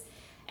arises,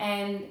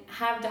 and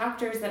have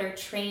doctors that are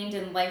trained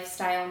in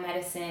lifestyle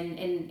medicine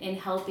in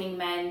helping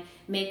men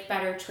make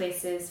better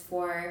choices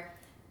for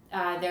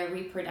their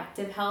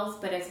reproductive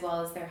health, but as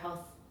well as their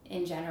health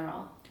in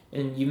general.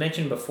 And you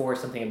mentioned before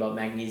something about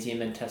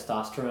magnesium and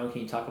testosterone.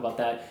 Can you talk about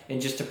that?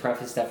 And just to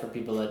preface that for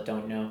people that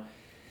don't know,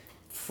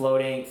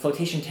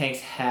 flotation tanks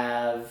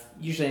have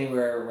usually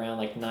anywhere around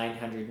like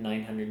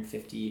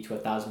 950 to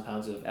 1,000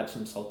 pounds of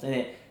Epsom salt in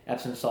it.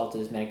 Epsom salt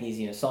is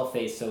magnesium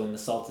sulfate, so when the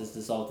salt is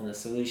dissolved in the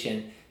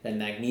solution, then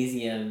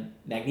magnesium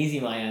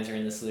ions are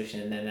in the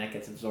solution, and then that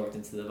gets absorbed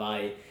into the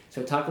body.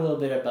 So talk a little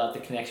bit about the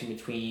connection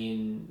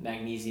between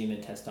magnesium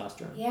and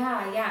testosterone.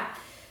 Yeah.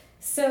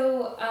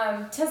 So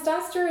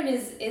testosterone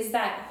is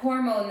that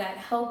hormone that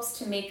helps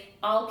to make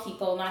all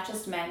people, not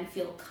just men,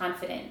 feel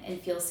confident and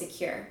feel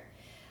secure.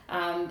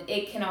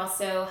 It can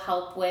also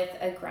help with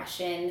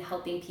aggression,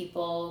 helping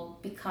people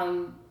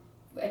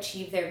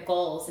achieve their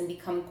goals and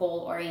become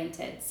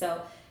goal-oriented.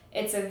 So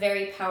it's a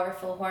very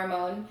powerful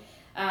hormone.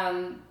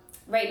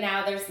 Right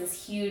now there's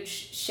this huge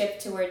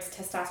shift towards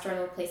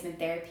testosterone replacement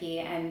therapy,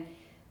 and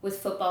with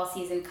football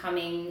season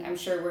coming, I'm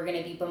sure we're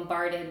going to be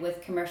bombarded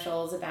with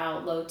commercials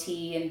about low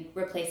T and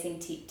replacing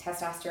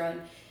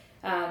testosterone.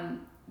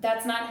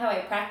 That's not how I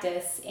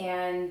practice,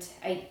 and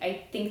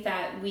I think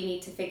that we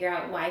need to figure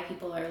out why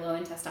people are low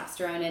in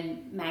testosterone,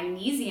 and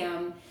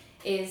magnesium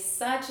is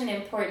such an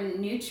important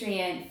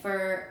nutrient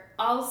for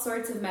all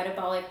sorts of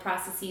metabolic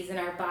processes in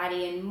our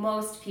body, and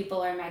most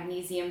people are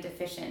magnesium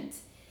deficient.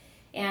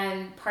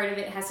 And part of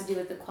it has to do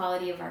with the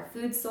quality of our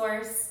food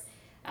source.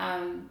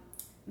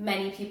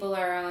 Many people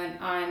are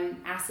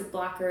on acid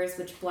blockers,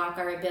 which block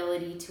our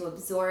ability to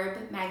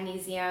absorb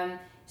magnesium.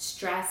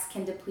 Stress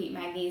can deplete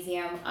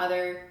magnesium.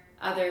 Other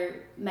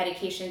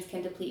medications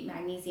can deplete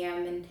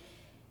magnesium. And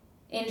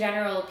in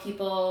general,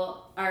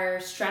 people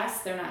are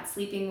stressed, they're not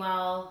sleeping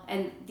well,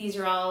 and these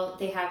are all,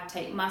 they have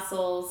tight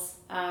muscles,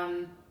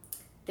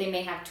 they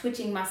may have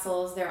twitching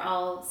muscles, they're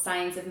all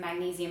signs of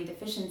magnesium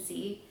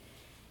deficiency.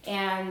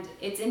 And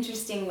it's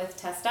interesting with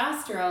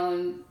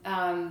testosterone,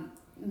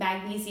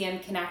 magnesium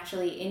can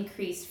actually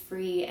increase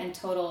free and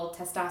total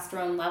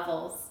testosterone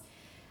levels.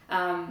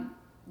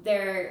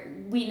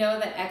 We know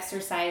that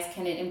exercise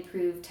can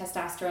improve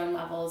testosterone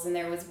levels, and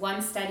there was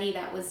one study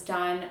that was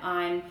done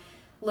on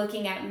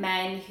looking at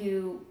men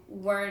who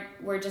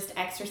were just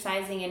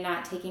exercising and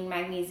not taking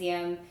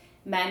magnesium,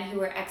 men who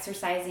were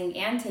exercising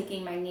and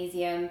taking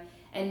magnesium,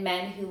 and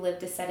men who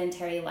lived a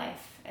sedentary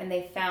life. And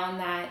they found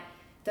that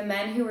the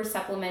men who were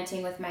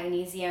supplementing with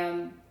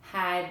magnesium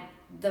had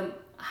the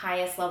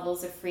highest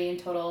levels of free and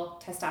total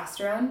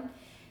testosterone,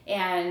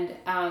 and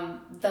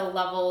the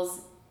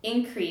levels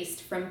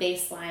increased from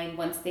baseline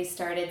once they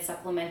started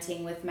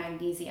supplementing with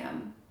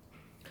magnesium.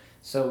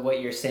 So what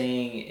you're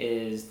saying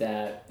is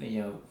that,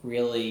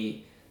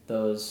 really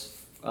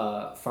those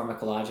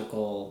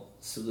pharmacological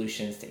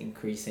solutions to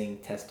increasing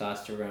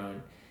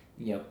testosterone,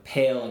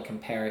 pale in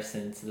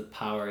comparison to the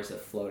powers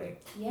of floating.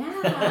 Yeah.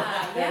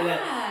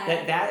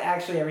 that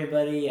actually,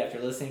 everybody, after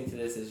listening to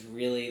this, is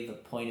really the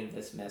point of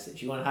this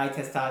message. You want high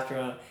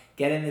testosterone,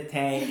 get in the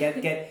tank,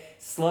 get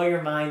slow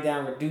your mind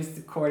down, reduce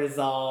the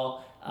cortisol.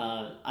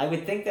 I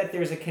would think that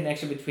there's a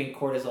connection between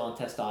cortisol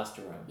and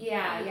testosterone.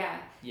 Yeah.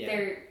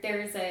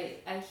 There's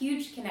a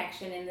huge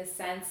connection in the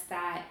sense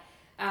that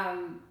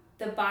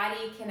the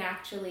body can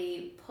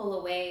actually pull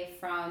away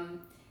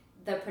from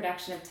the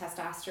production of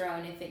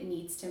testosterone if it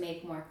needs to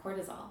make more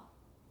cortisol.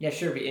 Yeah,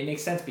 sure. It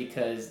makes sense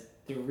because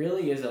there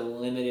really is a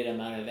limited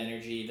amount of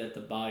energy that the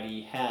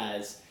body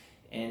has.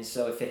 And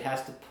so if it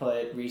has to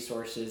put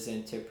resources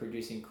into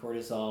producing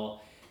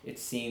cortisol,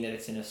 it's seeing that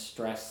it's in a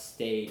stress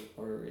state,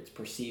 or it's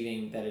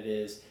perceiving that it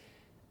is,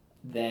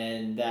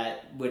 then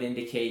that would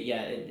indicate,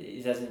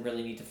 it doesn't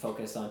really need to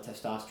focus on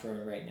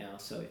testosterone right now.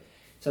 So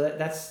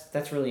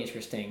that's really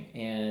interesting.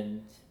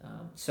 And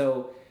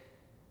so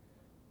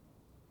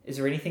is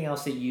there anything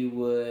else that you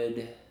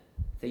would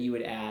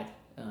add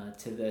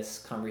to this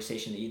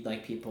conversation that you'd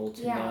like people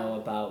to know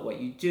about what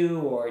you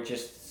do, or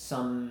just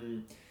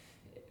some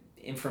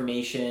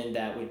information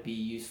that would be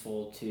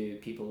useful to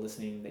people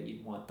listening that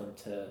you'd want them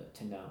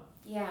to know?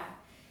 Yeah.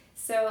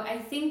 So I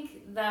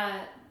think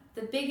the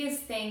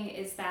biggest thing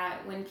is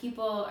that when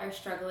people are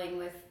struggling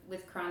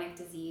with chronic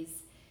disease,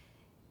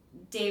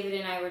 David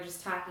and I were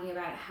just talking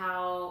about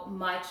how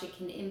much it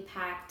can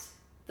impact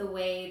the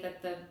way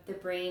that the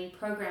brain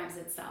programs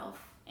itself.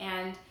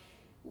 And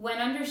when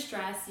under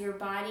stress, your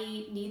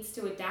body needs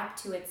to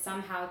adapt to it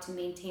somehow to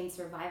maintain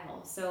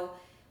survival. So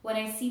when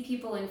I see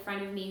people in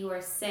front of me who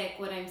are sick,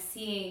 what I'm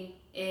seeing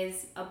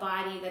is a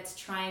body that's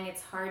trying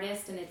its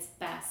hardest and its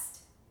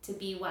best to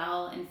be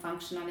well and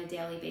function on a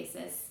daily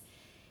basis.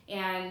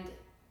 And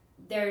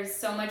there's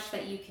so much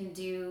that you can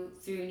do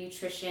through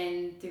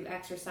nutrition, through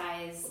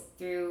exercise,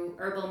 through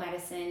herbal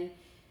medicine.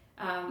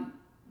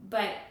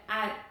 But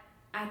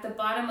at the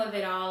bottom of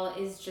it all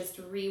is just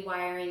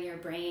rewiring your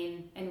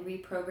brain and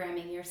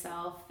reprogramming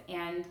yourself.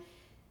 And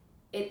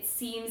it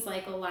seems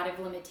like a lot of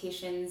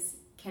limitations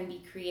can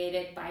be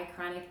created by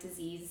chronic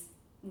disease.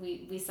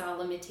 We saw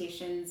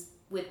limitations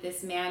with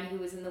this man who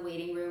was in the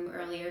waiting room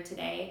earlier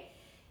today,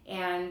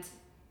 and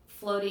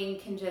floating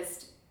can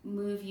just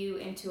move you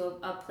into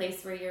a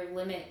place where you're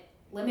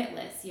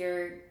limitless.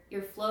 You're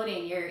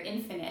floating, you're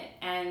infinite,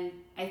 and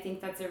I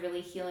think that's a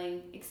really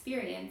healing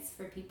experience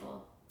for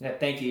people. Yeah,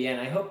 thank you. Yeah,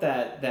 and I hope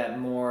that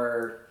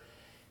more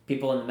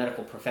people in the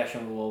medical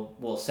profession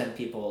will send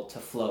people to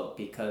float,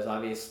 because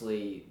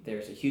obviously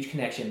there's a huge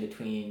connection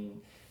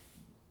between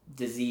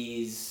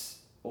disease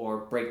or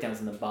breakdowns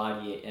in the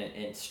body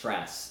and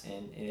stress,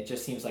 and it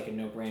just seems like a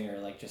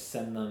no-brainer. Like, just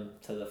send them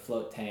to the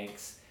float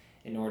tanks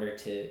in order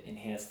to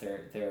enhance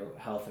their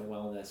health and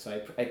wellness.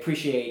 So I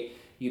appreciate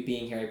you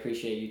being here. I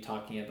appreciate you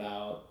talking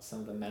about some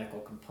of the medical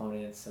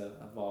components of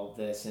all of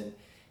this, and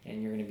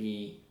you're going to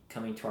be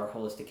coming to our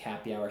holistic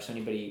happy hour. So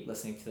anybody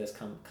listening to this,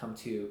 come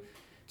to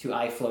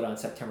iFloat on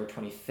September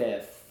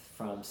 25th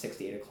from 6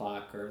 to 8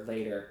 o'clock or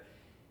later.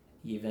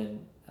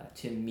 even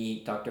to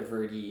meet Dr.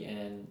 Virdee,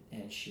 and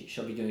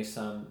she'll be doing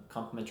some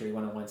complimentary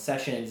one-on-one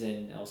sessions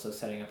and also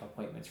setting up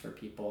appointments for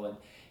people.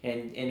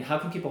 And how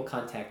can people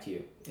contact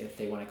you if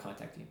they want to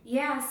contact you?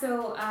 Yeah,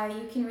 so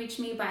you can reach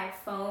me by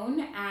phone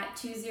at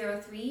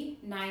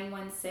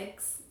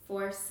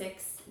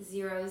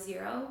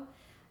 203-916-4600.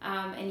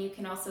 And you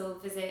can also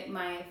visit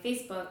my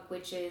Facebook,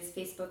 which is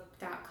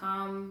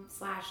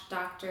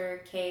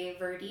facebook.com/Dr. K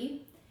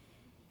Virdee.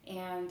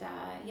 And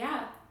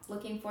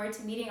looking forward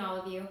to meeting all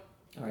of you.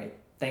 All right.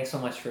 Thanks so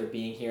much for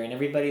being here. And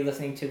everybody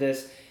listening to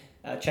this,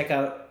 check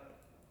out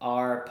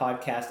our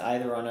podcast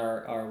either on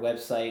our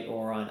website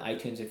or on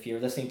iTunes. If you're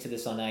listening to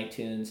this on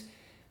iTunes,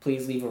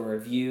 please leave a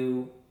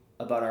review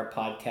about our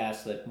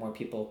podcast so that more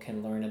people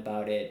can learn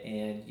about it.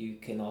 And you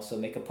can also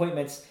make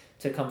appointments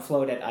to come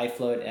float at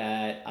iFloat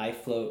at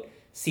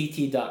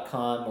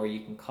ifloatct.com, or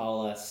you can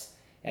call us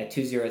at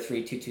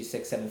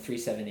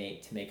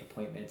 203-226-7378 to make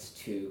appointments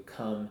to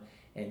come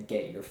and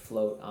get your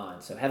float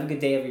on. So have a good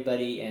day,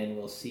 everybody, and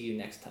we'll see you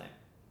next time.